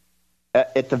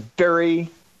at the very,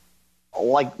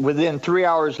 like within 3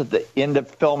 hours at the end of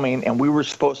filming, and we were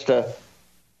supposed to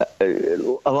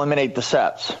eliminate the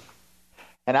sets.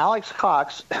 And Alex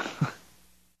Cox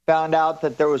found out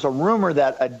that there was a rumor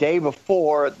that a day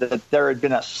before that there had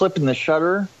been a slip in the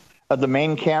shutter of the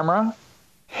main camera.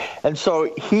 And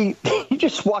so he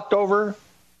just walked over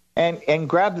and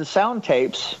grabbed the sound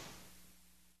tapes.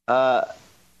 And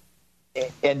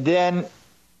then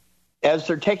as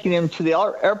they're taking him to the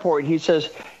airport, he says,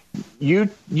 you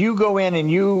go in and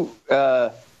you,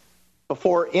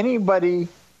 before anybody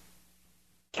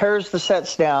tears the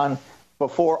sets down,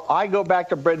 before I go back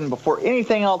to Britain, before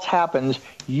anything else happens,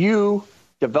 you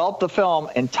develop the film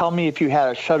and tell me if you had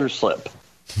a shutter slip.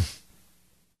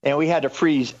 And we had to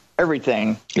freeze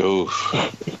everything. Oof.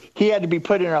 He had to be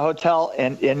put in a hotel,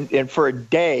 and for a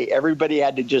day, everybody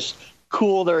had to just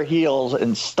cool their heels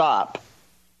and stop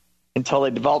until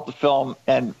they developed the film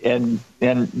and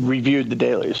reviewed the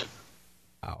dailies.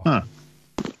 Wow. Huh.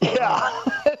 Yeah.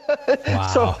 Wow.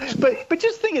 So, but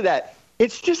just think of that.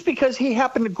 It's just because he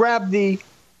happened to grab the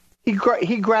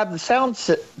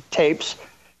sound tapes.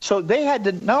 So they had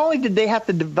to, not only did they have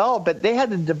to develop it, they had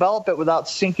to develop it without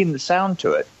syncing the sound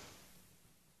to it.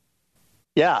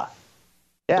 Yeah.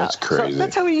 Yeah. That's crazy. So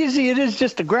that's how easy it is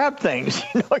just to grab things.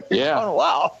 You're going,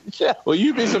 wow. Yeah. Well,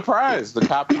 you'd be surprised the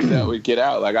copies that would get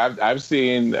out. Like I've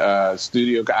seen I've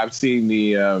seen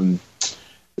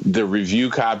the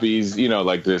review copies,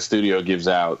 like the studio gives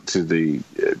out to the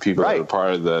people that are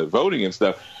part of the voting and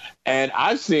stuff. And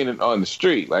I've seen it on the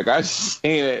street. Like I've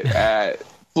seen it at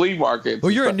flea markets.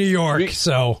 Well, you're in New York,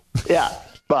 so. Yeah.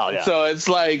 Well, yeah. So it's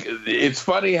like, it's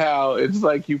funny how it's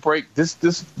like you break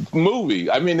this movie.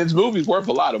 I mean, this movie's worth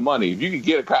a lot of money. If you could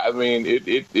get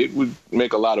it would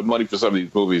make a lot of money for some of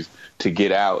these movies to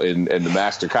get out and the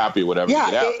master copy or whatever. Yeah.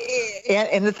 To get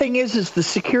out. And the thing is the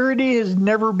security has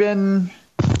never been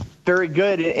very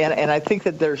good, and I think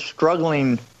that they're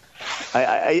struggling.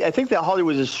 I think that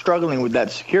Hollywood is struggling with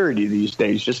that security these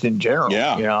days, just in general.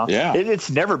 Yeah, yeah. It's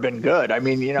never been good. I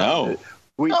mean, No.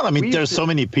 There's so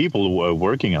many people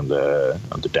working on the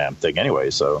damn thing anyway.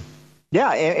 So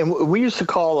yeah, and we used to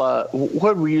call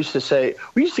what we used to say.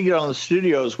 We used to get on the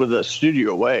studios with a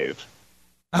studio wave.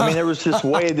 I mean, there was this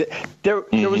way that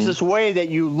there was this way that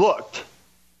you looked.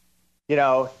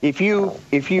 If you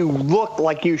look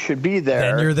like you should be there,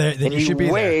 then you're there. Then and you should be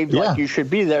there. waved like you should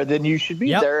be there, then you should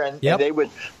be there, and they would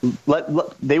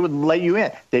let you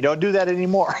in. They don't do that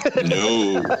anymore.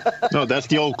 No, that's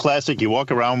the old classic. You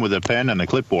walk around with a pen and a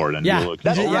clipboard, and you look.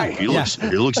 That's right. He looks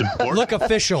important. Look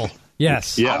official.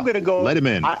 Yes. Yeah. I'm going to go. Let him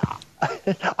in.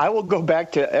 I will go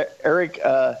back to Eric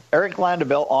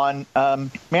Landeville on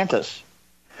Mantis.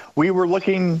 We were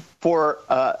looking for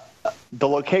the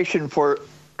location for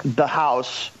the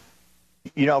house,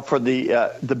 for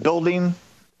the building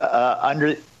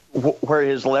under where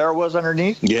his lair was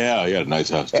underneath. Yeah, he had a nice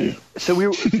house too. So we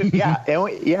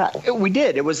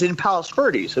did. It was in Palos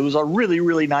Verdes. It was a really,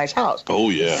 really nice house. Oh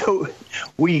yeah. So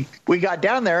we got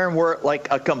down there and we're like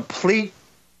a complete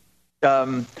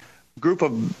group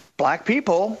of black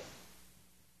people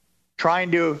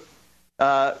trying to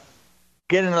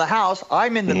get into the house.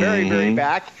 I'm in the very, very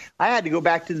back. I had to go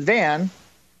back to the van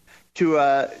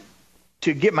to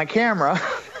get my camera.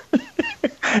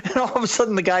 And all of a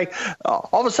sudden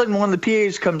one of the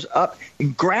PAs comes up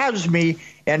and grabs me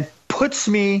and pushes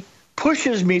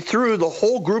me through the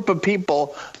whole group of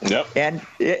people. Yep. And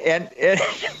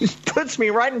puts me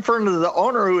right in front of the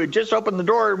owner who had just opened the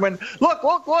door and went, look.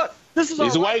 He's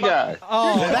a white guy.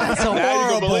 Oh, that's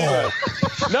horrible.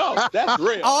 No, that's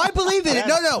real. Oh, I believe in it.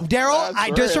 No, Daryl,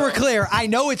 just so we're clear, I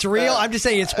know it's real. I'm just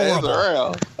saying it's horrible. It's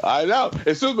real. I know.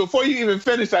 As soon before you even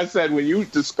finished, I said, when you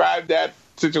described that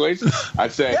situation, I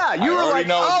said, yeah, you were like,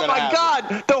 oh my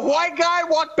God, the white guy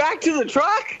walked back to the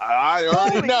truck? I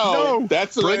already know. No.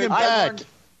 That's bring him back.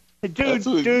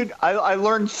 Dude, I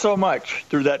learned so much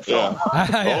through that film.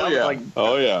 Yeah.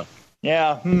 Oh, yeah.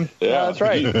 Yeah, that's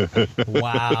right.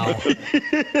 Wow.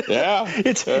 Yeah.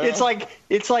 It's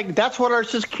like that's what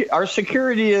our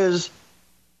security is.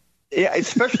 Yeah,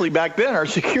 especially back then, our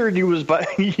security was, but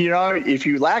if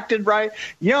you acted right,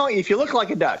 if you look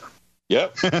like a duck.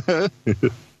 Yep.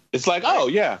 It's like, oh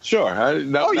yeah, sure.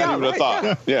 Not even a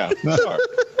thought. Yeah, sure.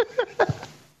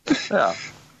 Yeah.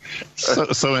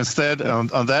 So instead,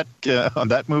 on that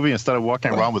movie, instead of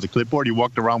walking around with a clipboard, you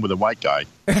walked around with a white guy.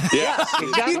 Yeah,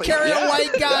 exactly. You carry a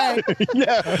white guy.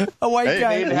 Yeah, a white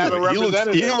guy. Didn't have a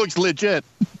representative. He looks legit.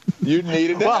 You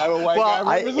needed to have a white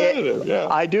guy representative.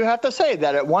 I do have to say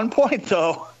that at one point,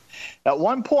 though,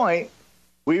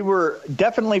 we were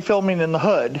definitely filming in the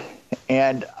hood,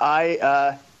 and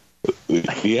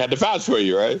he had to vouch for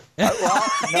you, right? He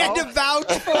had to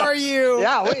vouch for you.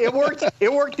 Yeah, it worked.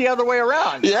 It worked the other way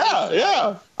around.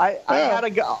 Yeah.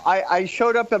 I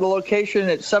showed up at a location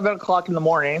at 7:00 in the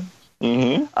morning.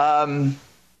 Mm-hmm.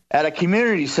 At a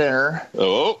community center.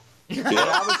 Oh. Yeah. And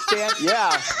I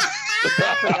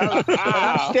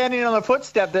was standing on the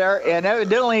footstep there, and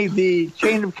evidently the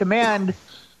chain of command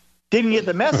didn't get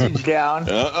the message down.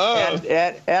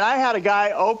 And I had a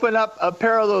guy open up a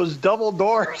pair of those double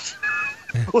doors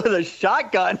with a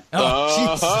shotgun.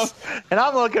 Jesus. And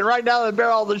I'm looking right down the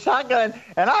barrel of the shotgun,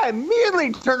 and I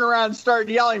immediately turned around and started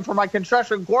yelling for my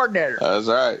construction coordinator. That's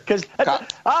right. Because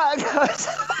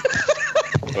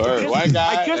white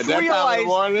guy.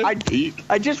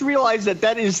 I just realized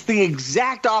that is the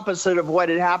exact opposite of what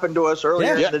had happened to us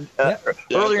earlier in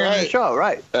the show.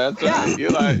 Right. That's right.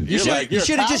 You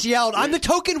should have just yelled, "I'm the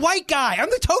token white guy. I'm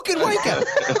the token white guy."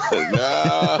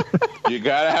 No, you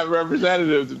gotta have a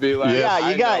representative to be like,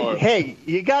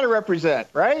 you gotta represent,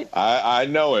 right? I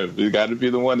know him. You got to be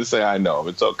the one to say I know him.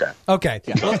 It's okay. Okay.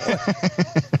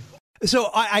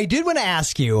 So I did want to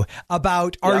ask you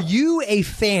about, are you a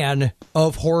fan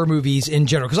of horror movies in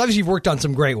general? Because obviously you've worked on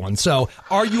some great ones. So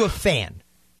are you a fan?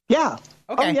 Yeah.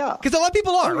 Okay. Oh, yeah. Because a lot of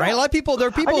people aren't, right? A lot of people, there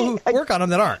are people who work on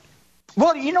them that aren't.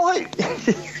 Well, you know what?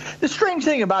 The strange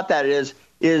thing about that is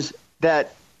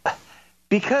that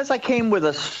because I came with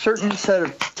a certain set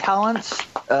of talents,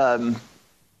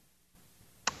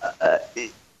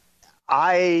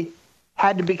 I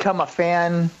had to become a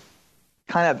fan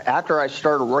kind of after I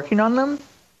started working on them.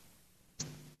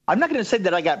 I'm not going to say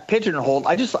that I got pigeonholed.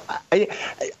 I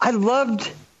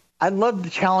loved the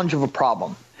challenge of a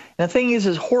problem. And the thing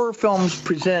is horror films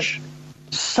present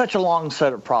such a long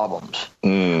set of problems.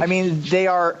 I mean, they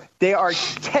are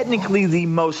technically the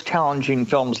most challenging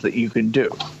films that you can do.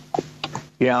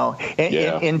 You know,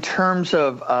 in terms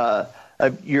of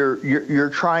you're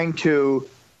trying to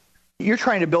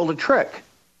build a trick.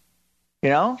 You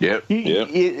know,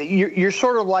 you're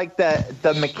sort of like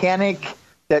the mechanic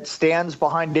that stands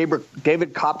behind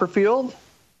David Copperfield.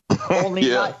 Only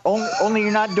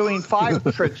you're not doing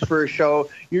 5 tricks for a show.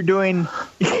 You're doing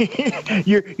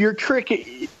your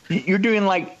trick. You're doing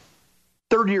like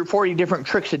 30 or 40 different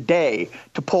tricks a day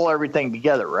to pull everything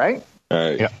together, right?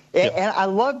 Yeah. And I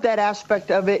love that aspect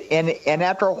of it. And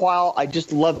after a while, I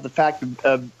just love the fact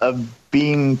of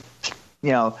being,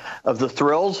 of the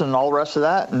thrills and all the rest of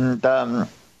that. And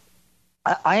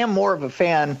I am more of a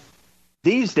fan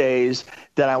these days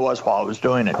than I was while I was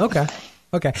doing it. Okay.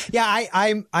 Yeah,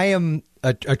 I am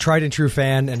a tried and true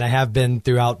fan, and I have been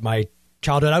throughout my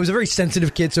childhood. I was a very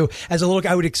sensitive kid, so as a little,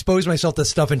 I would expose myself to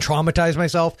stuff and traumatize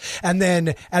myself. And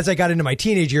then as I got into my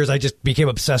teenage years, I just became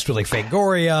obsessed with like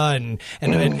Fangoria and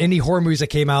any horror movies that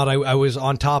came out, I was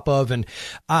on top of. And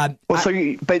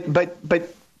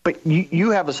But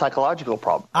you have a psychological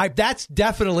problem. That's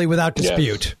definitely without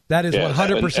dispute. Yes. That is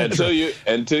 100% true.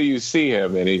 Until you see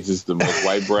him, and he's just the most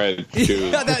white bread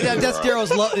dude. That's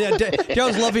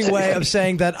Daryl's loving way of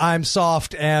saying that I'm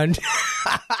soft, and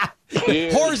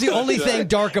horror is the only thing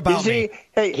dark about me.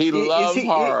 He loves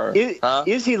horror.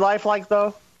 Is he lifelike,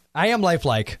 though? I am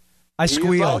lifelike. I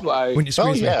squeal when you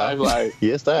squeeze me. Lifelike. He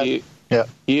is that. Yeah,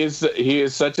 he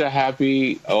is such a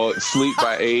happy sleep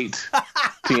by 8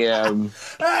 p.m.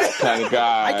 kind of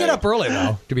guy. I get up early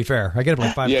though. To be fair, I get up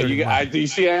like 5:30. Do you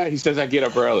see that? He says I get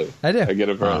up early. I do. I get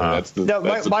up early.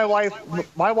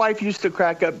 My wife used to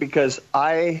crack up because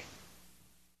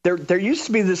there used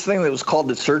to be this thing that was called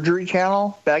the Surgery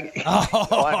Channel back.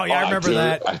 I remember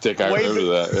that. I think I remember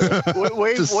that.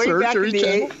 Way back in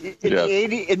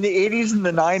the 80s and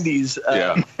the 90s.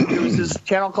 There was this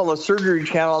channel called the Surgery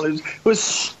Channel. It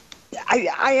was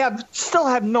I still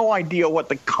have no idea what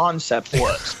the concept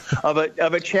was of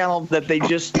a channel that they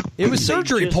just. It was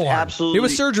surgery porn. Absolutely, it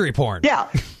was surgery porn.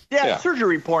 Yeah,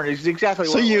 surgery porn is exactly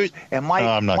what it was. And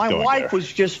my wife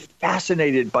was just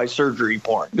fascinated by surgery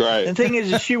porn. Right. And the thing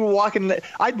is she would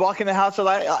I'd walk in the house and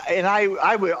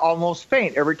I would almost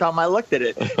faint every time I looked at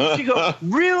it. She'd go,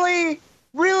 really?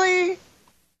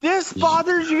 This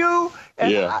bothers you?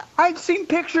 And I've seen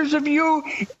pictures of you.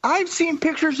 I've seen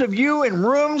pictures of you in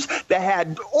rooms that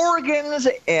had organs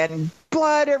and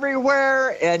blood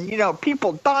everywhere and,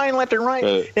 people dying left and right.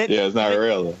 It's not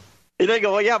real. And they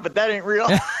go, well, yeah, but that ain't real.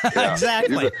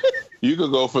 Exactly. You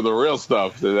could go for the real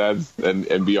stuff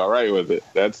and be all right with it.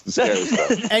 That's the scary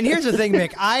stuff. And here's the thing,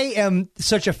 Mick. I am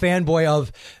such a fanboy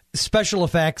of special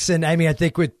effects, and I mean, I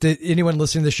think with anyone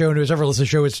listening to the show and who's ever listened to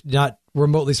the show is not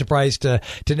remotely surprised to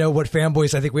know what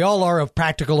fanboys I think we all are of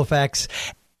practical effects.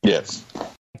 Yes.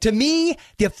 To me,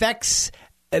 the effects,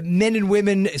 men and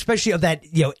women, especially of that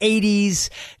 80s,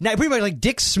 now pretty much like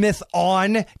Dick Smith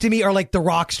on, to me, are like the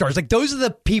rock stars. Like those are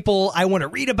the people I want to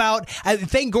read about.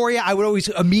 Fangoria, I would always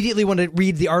immediately want to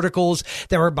read the articles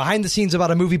that were behind the scenes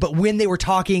about a movie, but when they were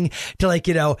talking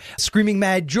to Screaming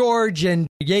Mad George and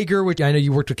Yeager, which I know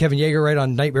you worked with Kevin Yeager right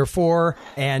on Nightmare 4,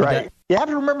 and right. You have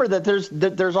to remember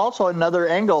that there's also another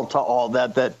angle to all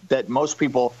that most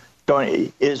people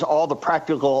don't, is all the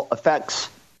practical effects.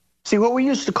 See, what we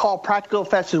used to call practical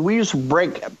effects is we used to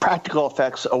break practical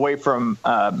effects away from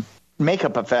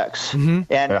makeup effects.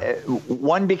 Mm-hmm. And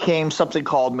one became something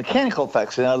called mechanical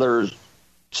effects, and others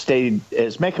stayed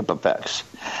as makeup effects.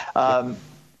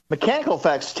 Mechanical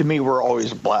effects, to me, were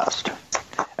always a blast.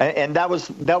 And that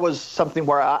was something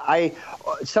where I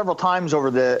several times over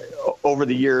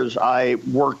the years I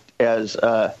worked as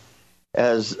a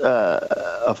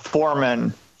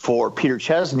foreman for Peter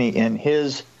Chesney in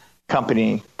his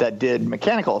company that did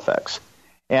mechanical effects,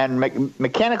 and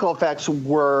mechanical effects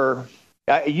were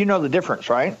the difference,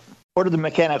 right? What are the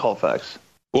mechanical effects?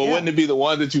 Well, wouldn't it be the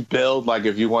one that you build? Like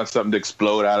if you want something to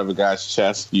explode out of a guy's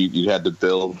chest, you had to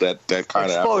build that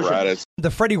kind of apparatus.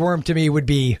 The Freddy worm to me would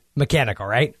be mechanical,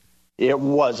 right? It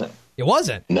wasn't. It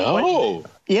wasn't? No.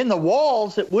 In the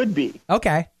walls, it would be.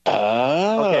 Okay.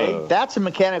 Oh. Okay, that's a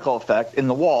mechanical effect in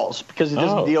the walls because it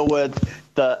doesn't deal with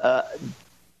the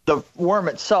worm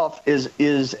itself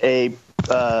is a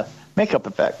makeup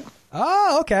effect.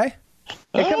 Oh, okay.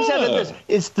 It comes out of this.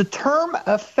 It's the term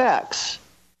effects.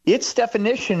 Its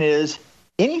definition is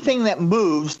anything that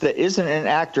moves that isn't an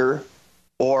actor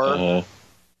or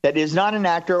that is not an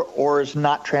actor or is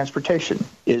not transportation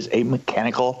is a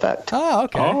mechanical effect. Oh,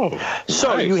 okay. Oh,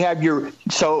 so nice. you have your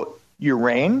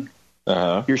rain,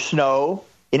 your snow,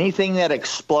 anything that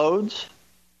explodes,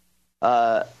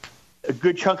 a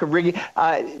good chunk of rigging.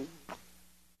 Let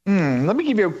me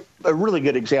give you a really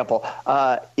good example.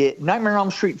 Nightmare on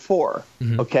Elm Street 4,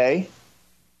 okay?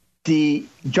 The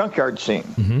junkyard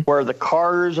scene where the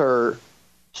cars are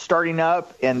starting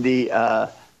up and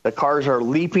the cars are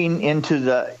leaping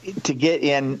to get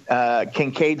in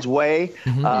Kincaid's way.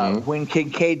 When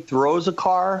Kincaid throws a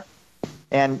car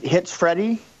and hits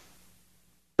Freddy,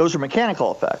 those are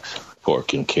mechanical effects. Poor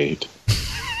Kincaid.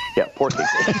 Yeah, poor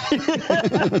Kincaid.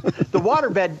 The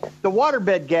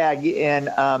waterbed gag in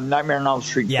Nightmare on Elm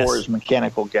Street 4 is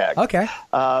mechanical gag. Okay.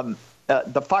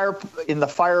 The fire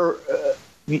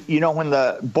when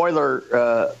the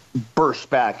boiler bursts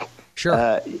back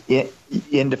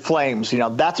into flames,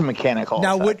 that's a mechanical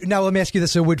effect. Now let me ask you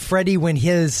this: so would Freddy, when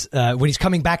he's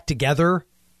coming back together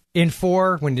in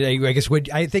 4,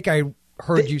 I think I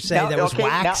heard you say that was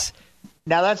wax.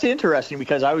 Now that's interesting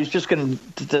because I was just going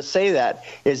to say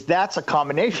that's a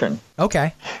combination.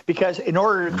 Okay. Because in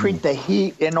order to create the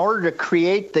heat, in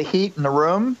the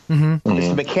room, it's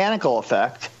a mechanical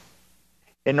effect.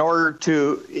 In order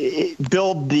to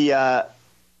build the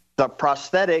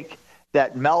prosthetic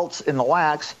that melts in the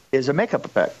wax is a makeup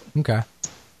effect. Okay.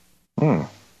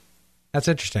 That's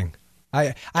interesting.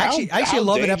 I actually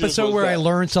love an episode where I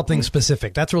learned something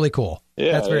specific. That's really cool.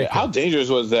 Yeah, that's very cool. How dangerous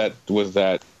was that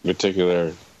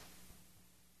particular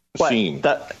scene?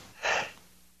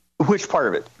 Which part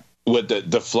of it? With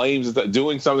the flames,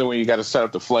 doing something when you got to set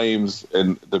up the flames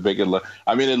and the big.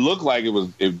 I mean, it looked like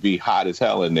it'd be hot as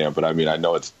hell in there, but I mean, I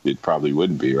know it probably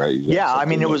wouldn't be, right? Yeah, I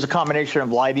mean, it was a combination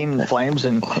of lighting and flames,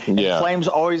 and flames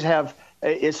always have,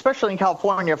 especially in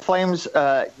California, flames.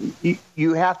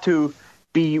 You have to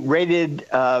be rated.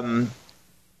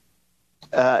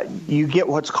 You get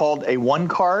what's called a 1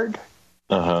 card.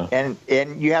 And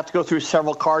you have to go through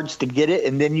several cards to get it,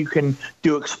 and then you can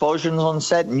do explosions on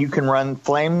set, and you can run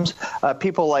flames.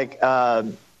 People like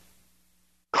Carlucci,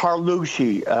 Lou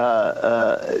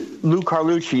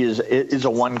Carlucci is a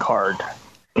 1 card.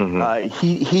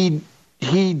 He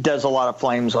does a lot of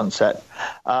flames on set.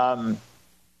 I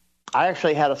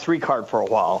actually had a 3 card for a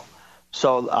while,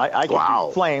 so I could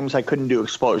do flames. I couldn't do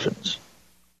explosions.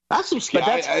 That's some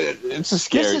scary. It's a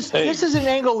scary thing. This is an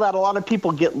angle that a lot of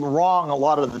people get wrong a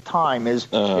lot of the time. Is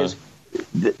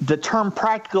the term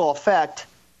practical effect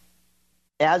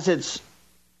as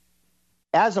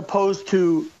opposed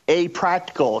to a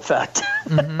practical effect.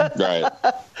 Right.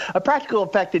 A practical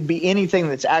effect would be anything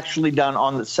that's actually done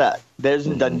on the set that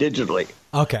isn't done digitally.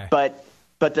 Okay. But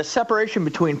the separation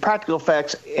between practical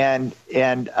effects and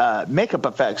makeup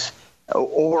effects.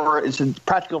 Or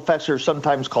practical effects are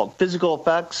sometimes called physical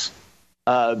effects.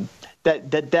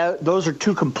 those are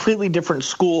two completely different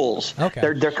schools.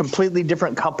 Okay. They're completely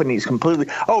different companies. Completely.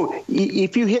 Oh,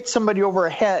 if you hit somebody over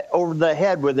the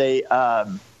head with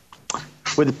a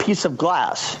piece of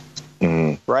glass,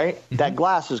 right? Mm-hmm. That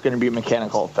glass is going to be a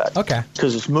mechanical effect. Okay.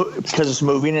 Because it's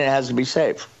moving and it has to be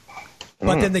safe.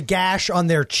 But then the gash on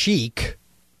their cheek.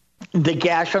 The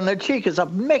gash on their cheek is a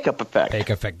makeup effect.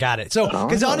 Makeup effect. Got it. So,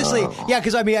 because honestly,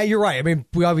 because I mean, you're right. I mean,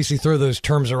 we obviously throw those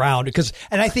terms around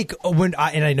and I think and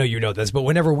I know you know this, but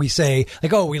whenever we say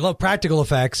like, oh, we love practical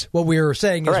effects, what we're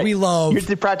saying is we love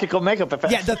the practical makeup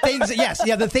effects. Yeah, the things.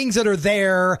 the things that are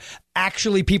there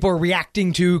actually people are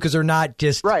reacting to because they're not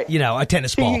just a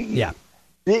tennis ball.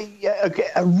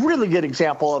 A really good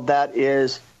example of that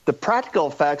is the practical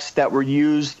effects that were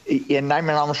used in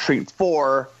Nightmare on Elm Street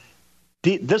 4.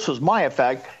 This was my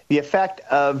effect. The effect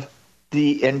of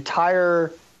the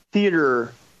entire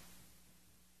theater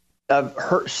of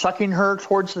her sucking her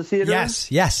towards the theater.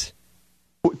 Yes.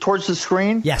 Towards the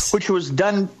screen. Yes. Which was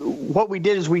done. What we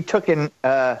did is we took in.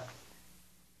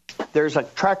 There's a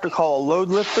tractor called a load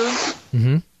lifter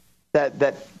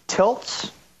that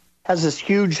tilts, has this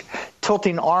huge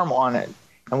tilting arm on it.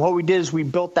 And what we did is we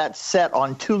built that set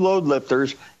on two load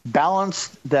lifters,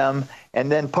 balanced them,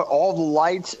 and then put all the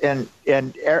lights and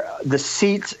the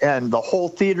seats and the whole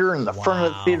theater and the front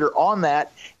of the theater on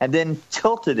that, and then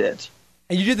tilted it.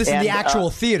 And you did this in the actual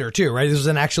theater too, right?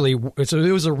 So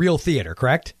it was a real theater,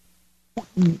 correct?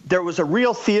 There was a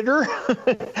real theater.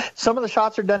 Some of the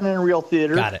shots are done in a real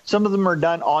theater. Got it. Some of them are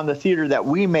done on the theater that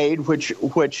we made, which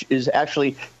is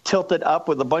actually tilted up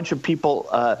with a bunch of people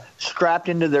strapped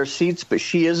into their seats, but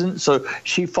she isn't, so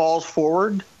she falls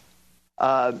forward.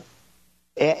 And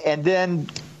then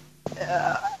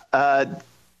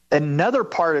another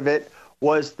part of it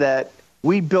was that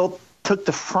we took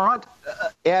the front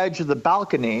edge of the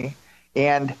balcony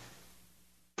and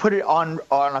put it on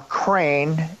a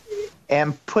crane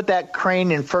and put that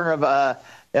crane in front of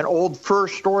an old fur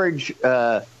storage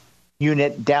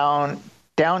unit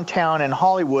downtown in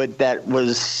Hollywood that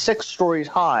was 6 stories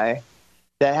high,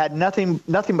 that had nothing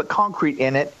but concrete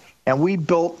in it, and we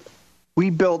built what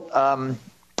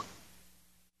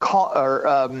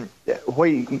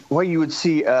you would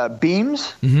see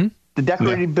beams, the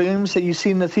decorated beams that you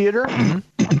see in the theater.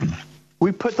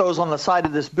 We put those on the side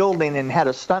of this building and had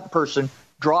a stunt person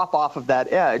drop off of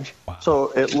that edge,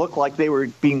 so it looked like they were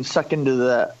being sucked into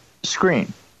the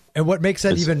screen. And what makes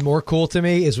that even more cool to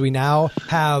me is we now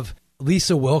have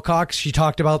Lisa Wilcox. She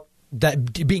talked about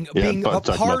that being a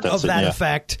part of that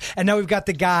effect, and now we've got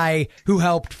the guy who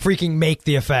helped freaking make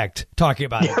the effect talking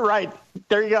about it. Right.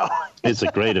 There you go. It's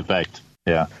a great effect.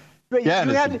 Yeah.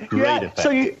 Effect.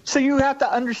 So you have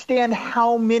to understand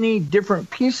how many different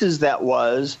pieces that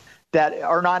was that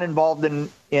are not involved in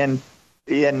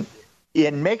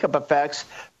makeup effects,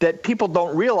 that people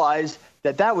don't realize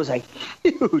that was a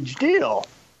huge deal.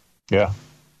 Yeah.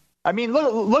 I mean,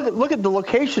 look at the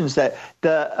locations that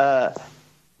the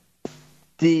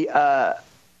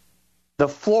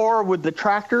floor with the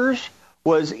tractors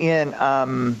was in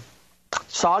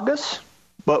Saugus,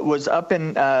 but was up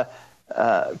in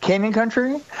Canyon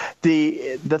Country.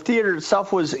 The theater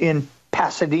itself was in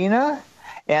Pasadena,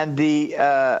 and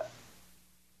the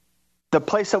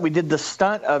place that we did the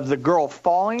stunt of the girl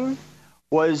falling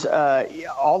was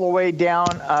all the way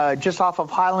down just off of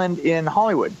Highland in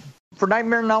Hollywood. For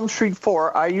Nightmare on Elm Street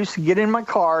 4, I used to get in my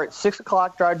car at 6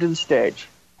 o'clock, drive to the stage,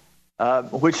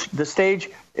 which the stage,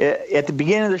 at the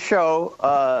beginning of the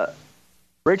show,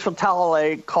 Rachel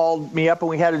Talalay called me up and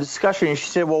we had a discussion, and she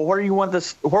said, well,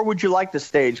 where would you like the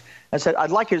stage? I said,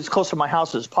 I'd like it as close to my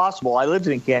house as possible. I lived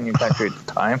in Canyon Country at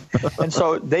the time. And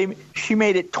so she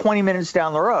made it 20 minutes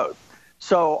down the road.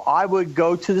 So I would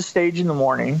go to the stage in the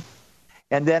morning,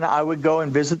 and then I would go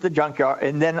and visit the junkyard,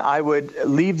 and then I would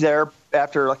leave there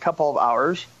after a couple of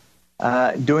hours,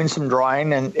 doing some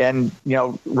drawing and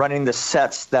running the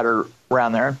sets that are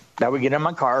around there. I would get in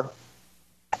my car,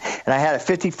 and I had a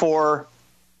 54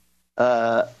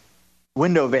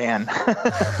 window van,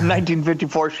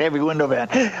 1954 Chevy window van.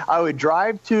 I would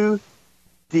drive to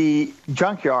the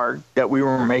junkyard that we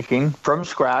were making from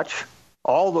scratch.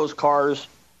 All those cars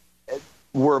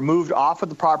were moved off of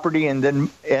the property, and then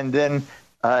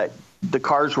the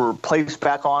cars were placed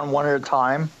back on one at a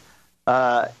time,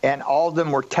 and all of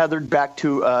them were tethered back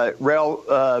to rail.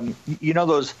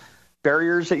 Those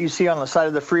barriers that you see on the side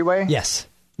of the freeway? Yes.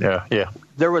 Yeah.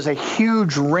 There was a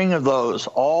huge ring of those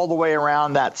all the way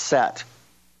around that set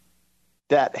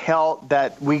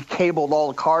that we cabled all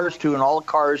the cars to, and all the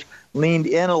cars leaned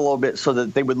in a little bit so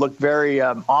that they would look very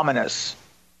ominous.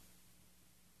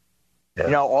 You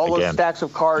know, all those stacks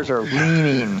of cars are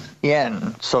leaning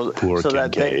in, so that they, so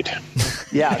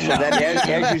that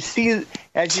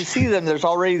as you see them, there's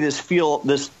already this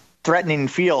threatening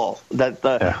feel that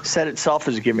the set itself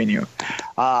is giving you.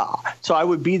 So I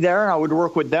would be there, and I would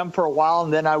work with them for a while,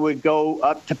 and then I would go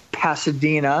up to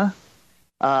Pasadena.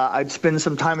 I'd spend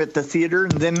some time at the theater,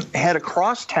 and then head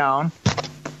across town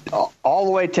all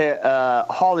the way to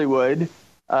Hollywood.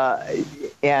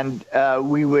 And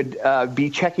we would be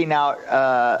checking out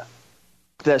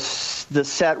the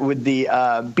set with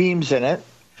the beams in it.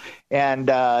 And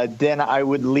then I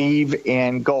would leave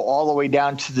and go all the way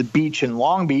down to the beach in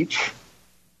Long Beach,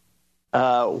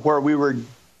 where we were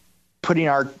putting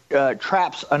our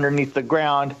traps underneath the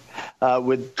ground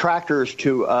with tractors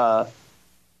to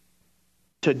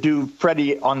do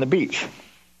Freddy on the beach.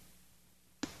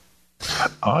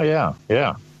 Oh, yeah.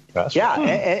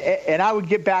 And I would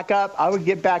get back up. I would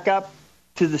get back up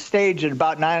to the stage at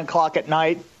about 9 o'clock at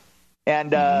night,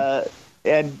 and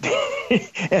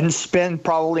and spend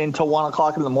probably until 1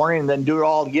 o'clock in the morning, and then do it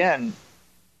all again.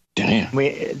 Damn.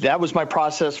 That was my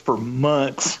process for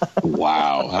months.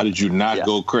 Wow. How did you not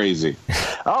go crazy?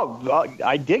 Oh,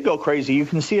 I did go crazy. You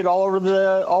can see it all over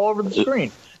the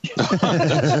screen.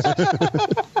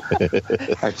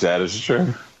 That is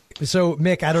true. So,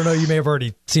 Mick, I don't know, you may have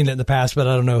already seen it in the past, but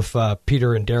I don't know if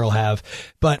Peter and Daryl have.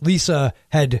 But Lisa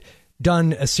had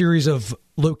done a series of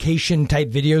location-type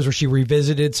videos where she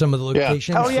revisited some of the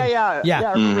locations. Oh, yeah.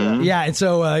 Yeah, and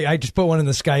so I just put one in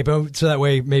the Skype, so that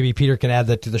way maybe Peter can add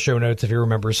that to the show notes if he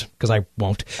remembers, because I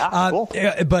won't. Cool.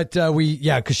 But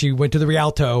because she went to the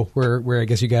Rialto, where I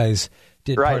guess you guys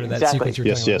did part of that sequence you're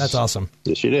talking about. That's awesome.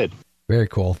 Yes, she did. Very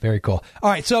cool, very cool. All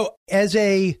right, so as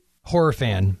a horror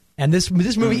fan, and this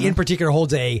movie in particular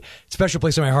holds a special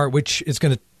place in my heart, which is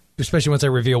going to, especially once I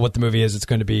reveal what the movie is, it's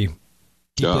going to be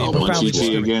deeply and profoundly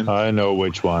disturbing. I know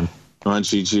which one.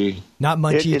 Munchie-Chi. Not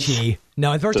Munchie-Chi.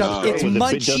 No, first off, it's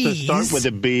Munchies. Does it start with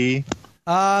a B?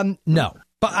 No.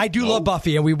 But I do love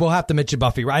Buffy, and we will have to mention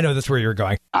Buffy. I know that's where you're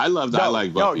going. I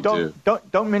like Buffy, too.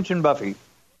 Don't mention Buffy.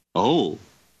 Oh.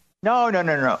 No.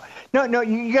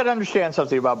 You got to understand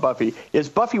something about Buffy. Is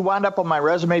Buffy wound up on my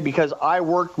resume because I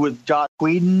worked with Joss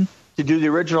Whedon to do the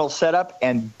original setup,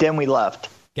 and then we left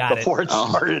before it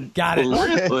started. Got it.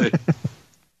 Really?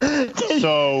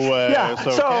 So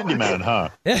Candyman, huh?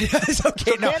 It's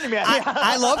okay. No, Candyman.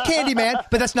 I love Candyman,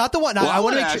 but that's not the one. Well, I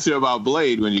want to ask you about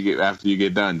Blade after you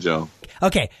get done, Joe.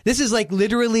 Okay, this is like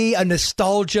literally a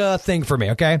nostalgia thing for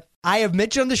me. Okay. I have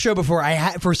mentioned on the show before, I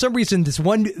had, for some reason, this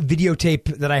one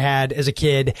videotape that I had as a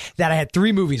kid that I had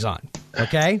 3 movies on,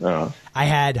 okay? I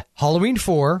had Halloween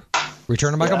 4,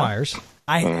 Return of Michael Myers.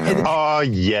 Yes.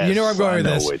 You know where I'm going with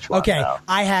this. Okay, now.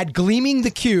 I had Gleaming the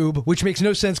Cube, which makes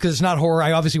no sense because it's not horror.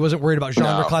 I obviously wasn't worried about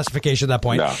genre classification at that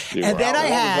point. No, and then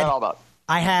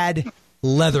I had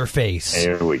Leatherface.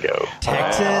 Here we go.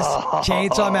 Texas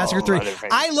Chainsaw Massacre 3.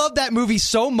 I love that movie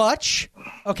so much.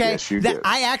 Okay, yes, that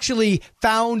I actually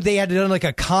found they had done like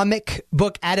a comic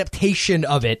book adaptation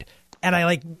of it, and I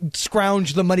like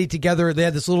scrounged the money together. They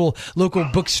had this little local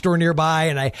bookstore nearby,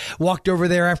 and I walked over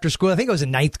there after school. I think I was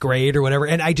in 9th grade or whatever,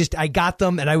 and I got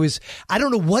them, and I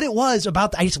don't know what it was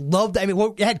about. I just loved. I mean,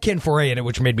 it had Ken Foree in it,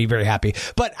 which made me very happy.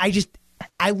 But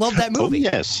I love that movie.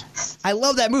 Oh, yes. I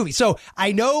love that movie. So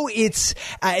I know it's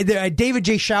David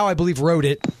J. Shaw, I believe, wrote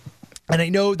it. And I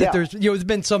know that there's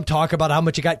been some talk about how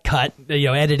much it got cut,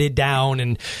 edited down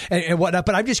and whatnot.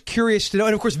 But I'm just curious to know.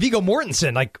 And of course, Viggo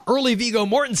Mortensen, like early Viggo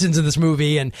Mortensen's in this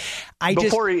movie. And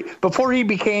before he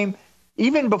became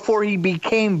Viggo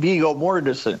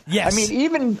Mortensen. Yes. I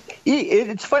mean,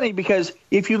 it's funny because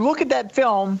if you look at that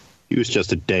film, he was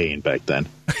just a Dane back then.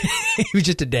 He was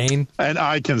just a Dane, and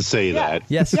I can say that.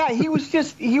 Yes. Yeah, he was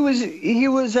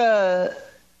a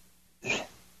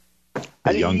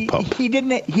young pup. He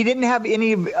didn't have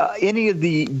any of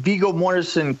the Viggo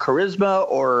Mortensen charisma,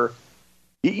 or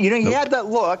he had that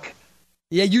look.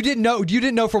 Yeah, you didn't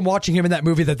know from watching him in that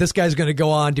movie that this guy's going to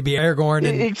go on to be Aragorn.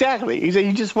 Exactly. He's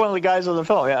just one of the guys on the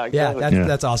film. Yeah, exactly. Yeah,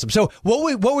 that's awesome. So,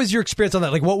 what was your experience on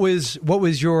that? Like, what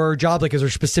was your job like? Is there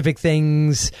specific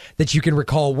things that you can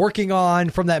recall working on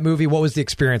from that movie? What was the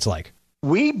experience like?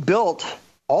 We built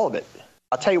all of it.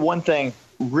 I'll tell you one thing.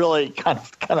 Really kind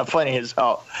of funny as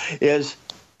hell is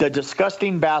the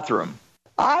disgusting bathroom.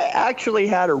 I actually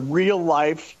had a real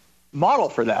life model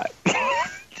for that.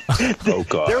 Oh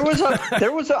God! There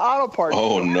was an auto parts.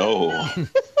 Oh store. No!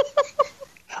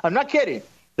 I'm not kidding.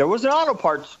 There was an auto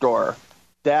parts store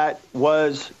that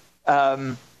was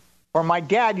where my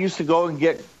dad used to go and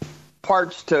get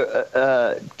parts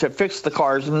to fix the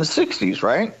cars in the 60s,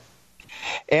 right?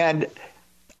 And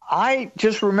I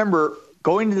just remember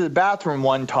going to the bathroom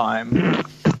one time,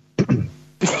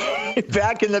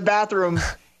 back in the bathroom,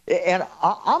 and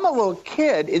I'm a little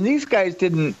kid, and these guys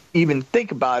didn't even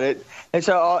think about it. And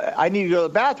so I need to go to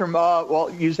the bathroom.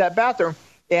 Well, use that bathroom.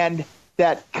 And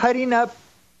that cutting up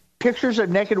pictures of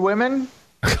naked women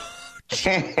with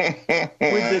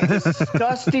the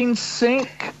disgusting sink,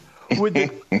 with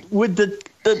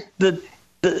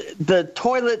the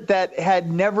toilet that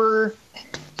had never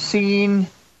seen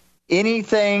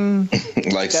anything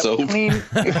like soap. Clean.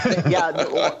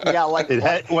 yeah, like it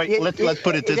had. Wait, let's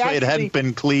put it this way: it hadn't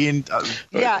been cleaned.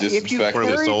 If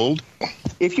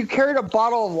you carried a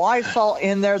bottle of Lysol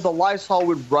in there, the Lysol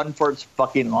would run for its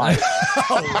fucking life.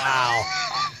 Oh, wow.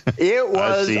 It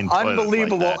was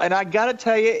unbelievable, like and I got to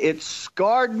tell you, it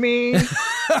scarred me.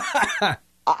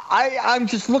 I'm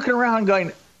just looking around,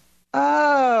 going,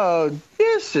 "Oh,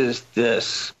 this is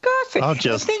disgusting." I'll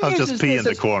just pee in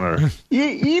the corner.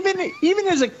 Even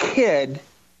as a kid,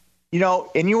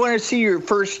 and you want to see your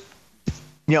first,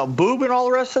 boob and all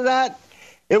the rest of that.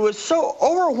 It was so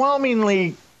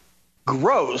overwhelmingly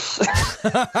gross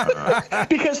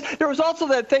because there was also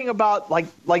that thing about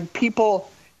like people.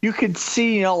 You could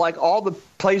see, like all the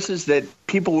places that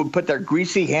people would put their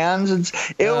greasy hands, and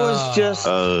it was just,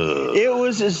 it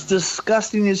was as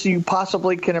disgusting as you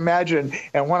possibly can imagine.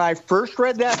 And when I first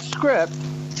read that script,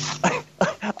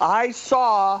 I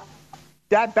saw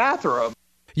that bathroom.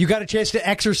 You got a chance to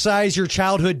exercise your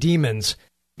childhood demons.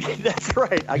 That's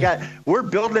right. We're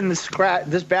building this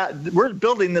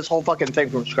whole fucking thing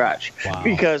from scratch. Wow.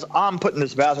 Because I'm putting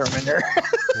this bathroom in there.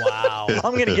 Wow.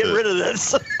 I'm going to get rid of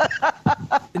this.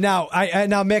 Now,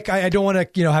 Mick, I don't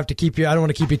want to, have to keep you. I don't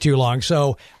want to keep you too long.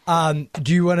 So,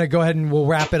 do you want to go ahead and we'll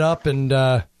wrap it up? And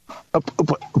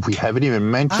we haven't even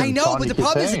mentioned. I know, Tawny but the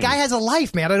problem is the guy has a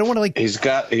life, man. I don't want to He's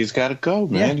got to go,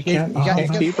 man. You can't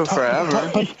keep him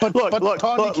forever. Look,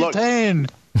 Tawny Katane.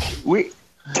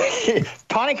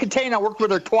 Tawny Katane, I worked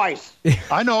with her twice.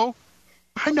 I know.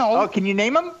 Oh, can you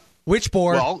name them?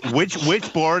 Witchboard. Well,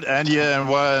 Witchboard and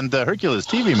the Hercules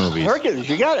TV movie. Hercules,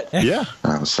 you got it. Yeah.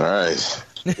 That's right.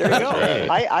 There you go.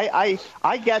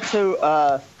 I got to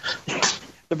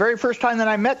the very first time that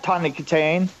I met Tawny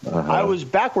Katane, I was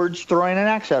backwards throwing an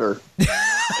axe at her.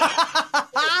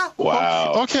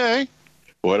 Wow. Okay.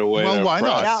 What a way. Well, why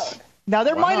not? Now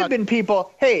there might have been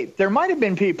people. Hey, there might have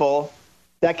been people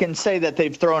that can say that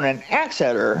they've thrown an axe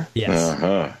at her.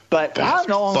 Yes. But I'm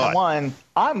the only one.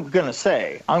 I'm gonna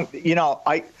say. I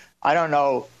don't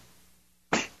know.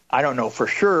 I don't know for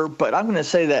sure, but I'm gonna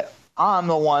say that I'm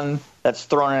the one that's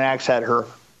thrown an axe at her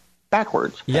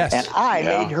backwards. Yes. And I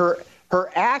made her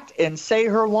act and say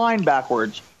her line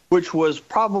backwards, which was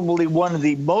probably one of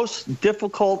the most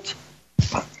difficult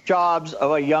jobs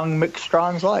of a young Mick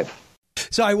Strawn's life.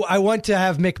 So I want to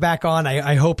have Mick back on.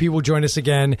 I hope he will join us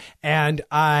again. And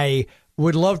I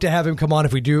would love to have him come on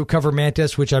if we do cover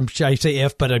Mantis, which I say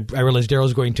if, but I realize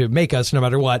Daryl's going to make us no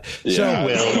matter what. Yeah, so, I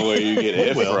don't know where you get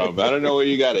if from. I don't know where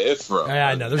you got if from.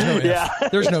 I know. There's no if. Yeah.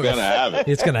 There's no It's going to happen.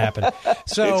 It's going to happen.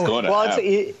 So, It's going to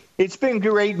happen. It's been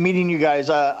great meeting you guys.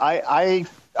 I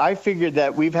figured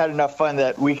that we've had enough fun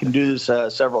that we can do this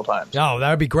several times. Oh, that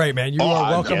would be great, man. You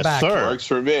are welcome yes, back. Sir. Works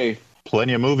for me.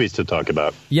 Plenty of movies to talk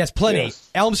about. Yes, plenty. Yes.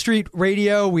 Elm Street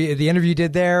Radio, the interview you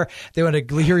did there. They want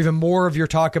to hear even more of your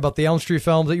talk about the Elm Street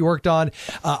films that you worked on.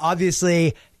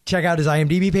 Obviously, check out his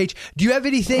IMDb page. Do you have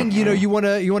anything you want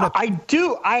to? I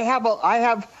do. I have a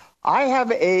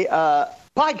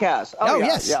podcast.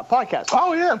 Yes. Yeah, podcast.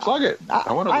 Oh, yeah, plug it.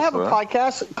 I have a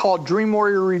podcast called Dream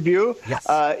Warrior Review. Yes.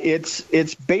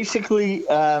 It's basically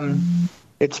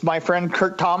it's my friend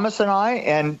Kurt Thomas and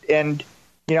I, and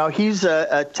he's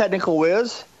a technical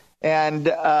whiz, and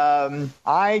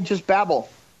I just babble.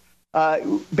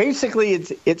 Basically,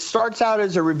 it starts out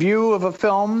as a review of a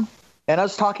film and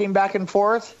us talking back and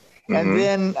forth, and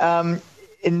then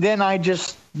I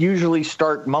just usually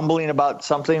start mumbling about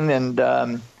something and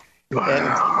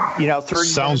 30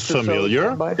 Sounds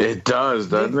familiar. It does,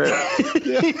 doesn't it?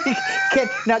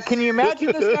 Can you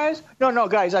imagine this, guys? No,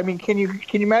 guys. I mean, can you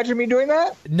imagine me doing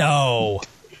that? No.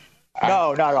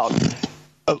 No, not at all.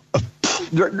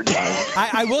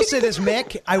 I will say this,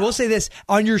 Mick. I will say this.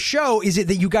 On your show, is it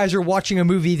that you guys are watching a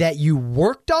movie that you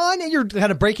worked on and you're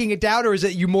kind of breaking it down, or is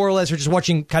it you more or less are just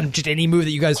watching kind of just any movie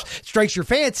that you guys strikes your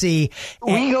fancy?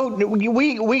 We go to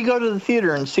the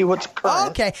theater and see what's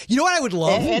current. Okay. You know what I would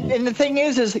love? And the thing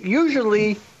is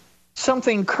usually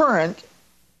something current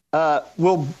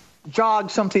will jog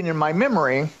something in my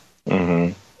memory,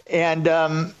 and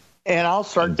I'll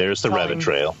start. And there's the rabbit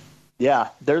trail. Yeah,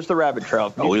 there's the rabbit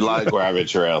trail. We like rabbit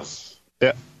trails.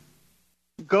 Yeah.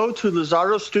 Go to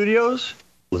Lizardo Studios.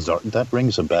 That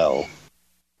rings a bell.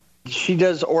 She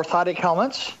does orthotic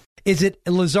helmets. Is it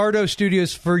Lazardo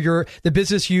Studios for the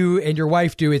business you and your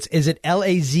wife do? Is it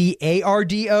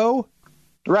Lazardo?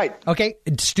 Right. Okay,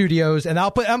 studios, and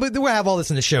we'll have all this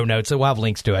in the show notes, so we'll have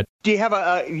links to it. Do you have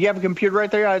a computer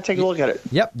right there? I'll take a look at it.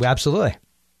 Yep, absolutely.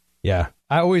 Yeah,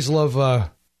 I always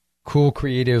love cool,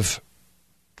 creative,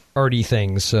 arty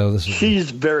things. So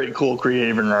she's very cool,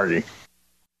 creative, and arty.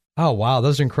 Oh wow,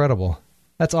 those are incredible.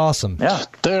 That's awesome. Yeah,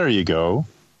 there you go.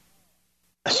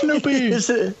 Snoopy.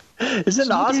 Is it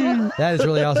awesome? That is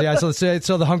really awesome. Yeah,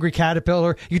 so the Hungry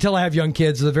Caterpillar. You can tell I have young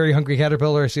kids. The Very Hungry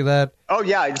Caterpillar. See that? Oh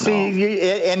yeah. See,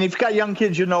 and if you've got young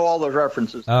kids, you know all those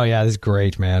references. Oh yeah, this is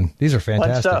great, man. These are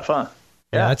fantastic. Fun stuff, huh?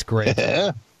 Yeah, that's great.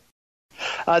 The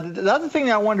other thing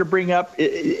that I wanted to bring up,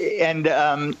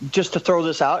 and just to throw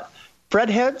this out,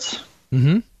 Fredheads,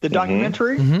 the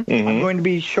documentary. I'm going to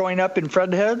be showing up in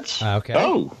Fredheads. Okay.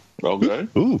 Oh, okay.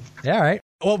 Ooh. Yeah, all right.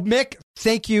 Well, Mick,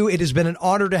 thank you. It has been an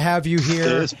honor to have you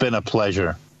here. It's been a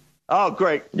pleasure. Oh,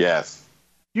 great. Yes.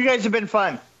 You guys have been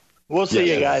fun. We'll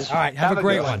see you guys. All right. Have a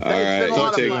great one. All right.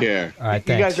 Go take care. All right.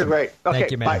 Thanks. You guys are great. Okay,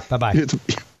 thank you, man. Bye-bye.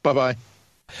 Bye-bye.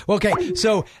 Okay.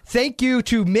 So thank you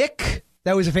to Mick.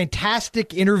 That was a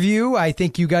fantastic interview. I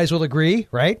think you guys will agree,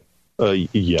 right?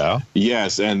 Yeah.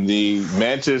 Yes, and the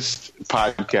Mantis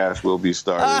podcast will be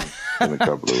starting in a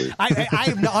couple of weeks.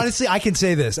 I honestly, I can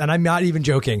say this, and I'm not even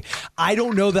joking. I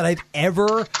don't know that I've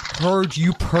ever heard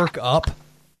you perk up,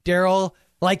 Daryl,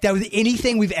 like that with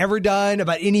anything we've ever done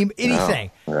about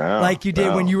anything like you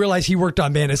did when you realized he worked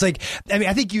on Mantis. Like, I mean,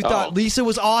 I think you thought Lisa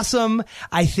was awesome.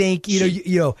 I think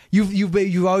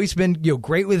you've always been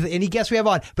great with any guest we have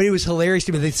on, but it was hilarious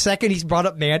to me the second he's brought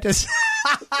up Mantis.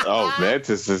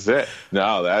 Mantis is it?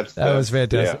 No, that was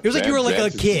fantastic. Yeah, it was like you were like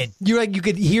Mantis. A kid. You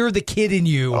could hear the kid in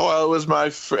you. Oh, well, it was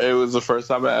the first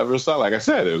time I ever saw. Like I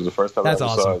said, it was the first time I ever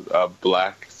saw a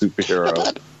black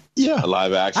superhero. A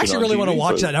live action. I actually really want to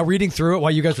watch that now. Reading through it while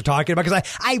you guys were talking about, because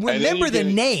I remember the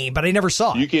name, but I never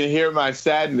saw it. You can hear my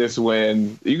sadness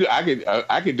when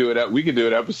I could do it. We could do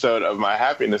an episode of my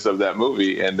happiness of that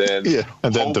movie, and then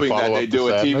hoping that they do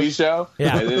a TV show.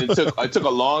 Yeah. And then it took a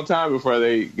long time before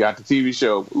they got the TV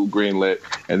show greenlit,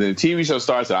 and then the TV show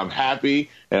starts, and I'm happy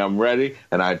and I'm ready,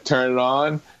 and I turn it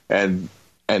on, and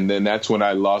then that's when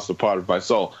I lost a part of my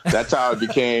soul. That's how I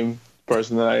became the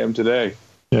person that I am today.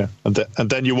 Yeah, and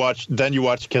then you watch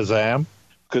Kazam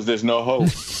because there's no hope.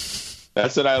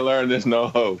 That's what I learned. There's no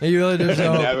hope. There's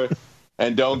no hope.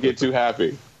 And don't get too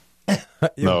happy.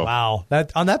 No. Wow.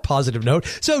 On that positive note.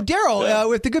 So,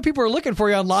 Daryl, if the good people are looking for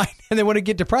you online and they want to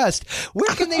get depressed,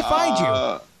 where can they find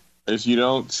you? If you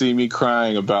don't see me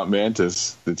crying about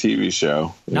Mantis, the TV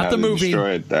show, not the movie,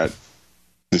 that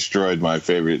destroyed my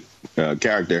favorite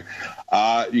character.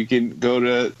 You can go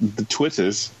to the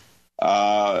Twitters.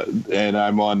 And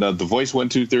I'm on The Voice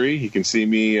 123. You can see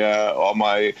me on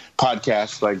my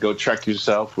podcasts like Go Trek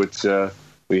Yourself, which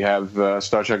we have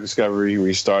Star Trek Discovery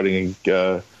restarting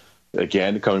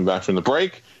again, coming back from the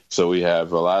break. So we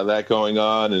have a lot of that going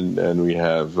on, and we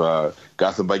have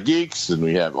Gotham by Geeks, and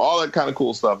we have all that kind of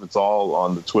cool stuff. It's all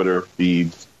on the Twitter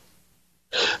feed.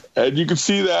 And you can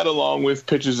see that along with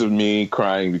pictures of me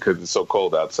crying because it's so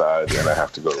cold outside and I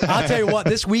have to go. I'll tell you what,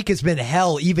 this week has been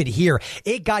hell even here.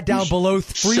 It got down below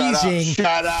freezing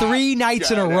Shut up. 3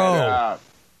 nights in a row.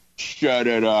 Shut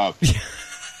it up.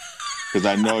 Because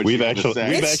I know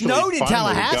it snowed in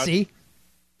Tallahassee.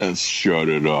 And shut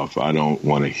it up. I don't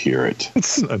want to hear it.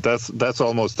 That's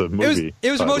almost a movie.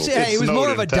 It was mostly. It was more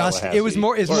of a dust. It was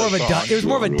more of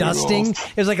a dusting.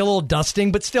 It was like a little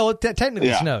dusting, but still, it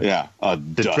technically snowed. Yeah.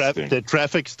 Did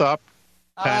traffic stop?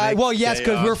 Well, yes,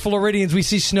 because we're Floridians. We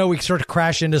see snow, we start to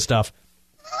crash into stuff.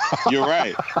 You're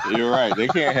right. They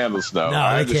can't handle snow. No,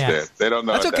 I they understand. can't. They don't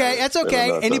know. That's okay. That's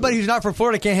okay. Anybody who's not from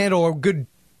Florida can't handle a good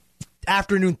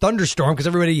afternoon thunderstorm because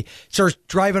everybody starts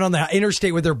driving on the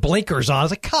interstate with their blinkers on. I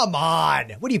was like, come on.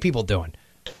 What are you people doing?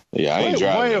 Yeah, I ain't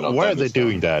driving. Why are they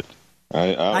doing that?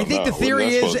 I think the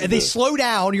theory is they slow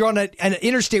down. You're on an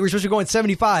interstate. We're supposed to go at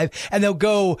 75, and they'll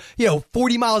go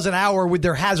 40 miles an hour with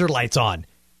their hazard lights on.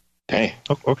 Hey.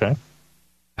 Oh, okay.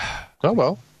 Oh,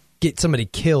 well. Get somebody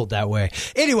killed that way.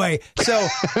 Anyway, so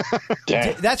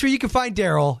that's where you can find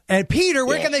Daryl. And Peter,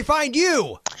 where can they find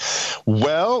you?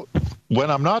 Well, when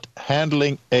I'm not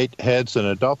handling 8 heads in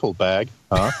a duffel bag,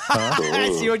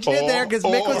 I see what you did there, because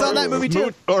Mick was on that movie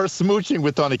too. Or smooching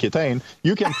with Tony Kitane,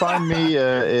 you can find me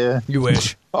you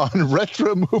wish. on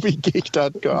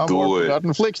retromoviegeek.com or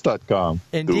ForgottenFlix.com.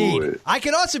 Indeed. I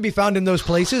can also be found in those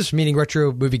places, meaning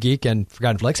Retro Movie Geek and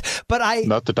Forgotten Flicks, but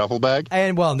Not the duffel bag?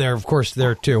 And, well, of course,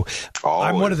 there too. Always.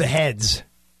 I'm one of the heads.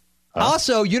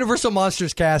 Also,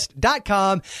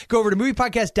 universalmonsterscast.com. Go over to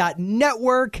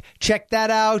moviepodcast.network. Check that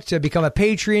out. Become a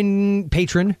Patreon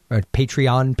patron,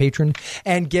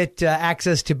 and get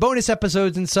access to bonus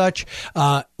episodes and such.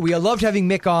 We loved having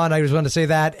Mick on. I just wanted to say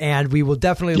that. And we will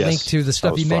definitely link to the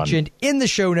stuff he mentioned in the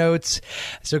show notes.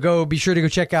 So be sure to go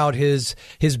check out his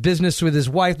business with his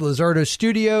wife, Lizardo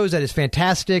Studios. That is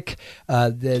fantastic.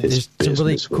 There's some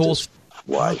really cool stuff.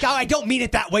 Oh, I don't mean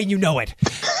it that way. You know it.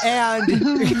 And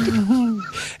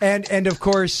and of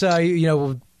course,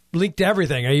 link to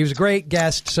everything. He was a great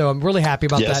guest, so I'm really happy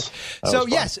about that. So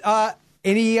yes,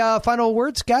 any final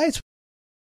words, guys?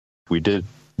 We did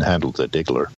handle the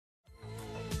diggler.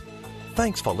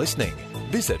 Thanks for listening.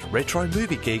 Visit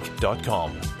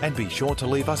RetroMovieGeek.com and be sure to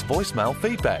leave us voicemail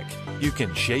feedback. You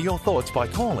can share your thoughts by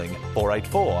calling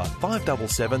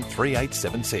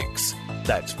 484-577-3876.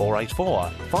 That's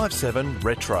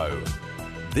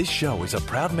 484-57-RETRO. This show is a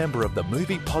proud member of the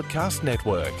Movie Podcast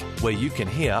Network, where you can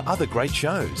hear other great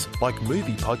shows like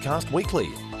Movie Podcast Weekly,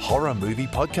 Horror Movie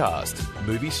Podcast,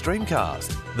 Movie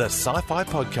Streamcast, The Sci-Fi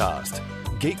Podcast,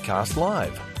 Geekcast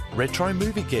Live, Retro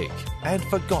Movie Geek, and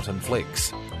Forgotten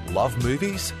Flicks. Love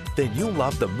movies? Then you'll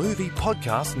love the Movie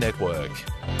Podcast Network.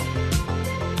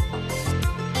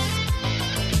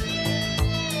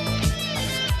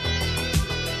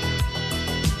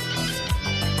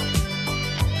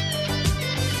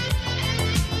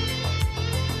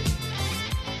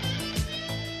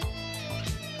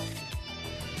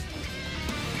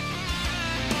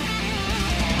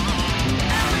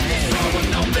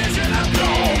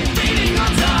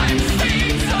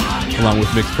 Along with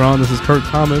Mick Strawn, this is Kurt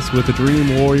Thomas with the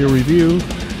Dream Warrior Review.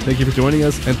 Thank you for joining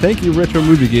us, and thank you, Retro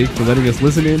Movie Geek, for letting us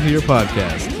listen into your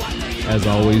podcast. As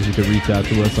always, you can reach out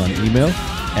to us on email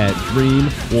at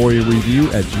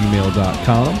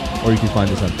dreamwarriorreview@gmail.com, or you can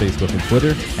find us on Facebook and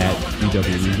Twitter at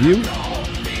DW Review.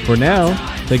 For now,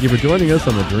 thank you for joining us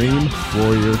on the Dream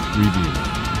Warrior Review.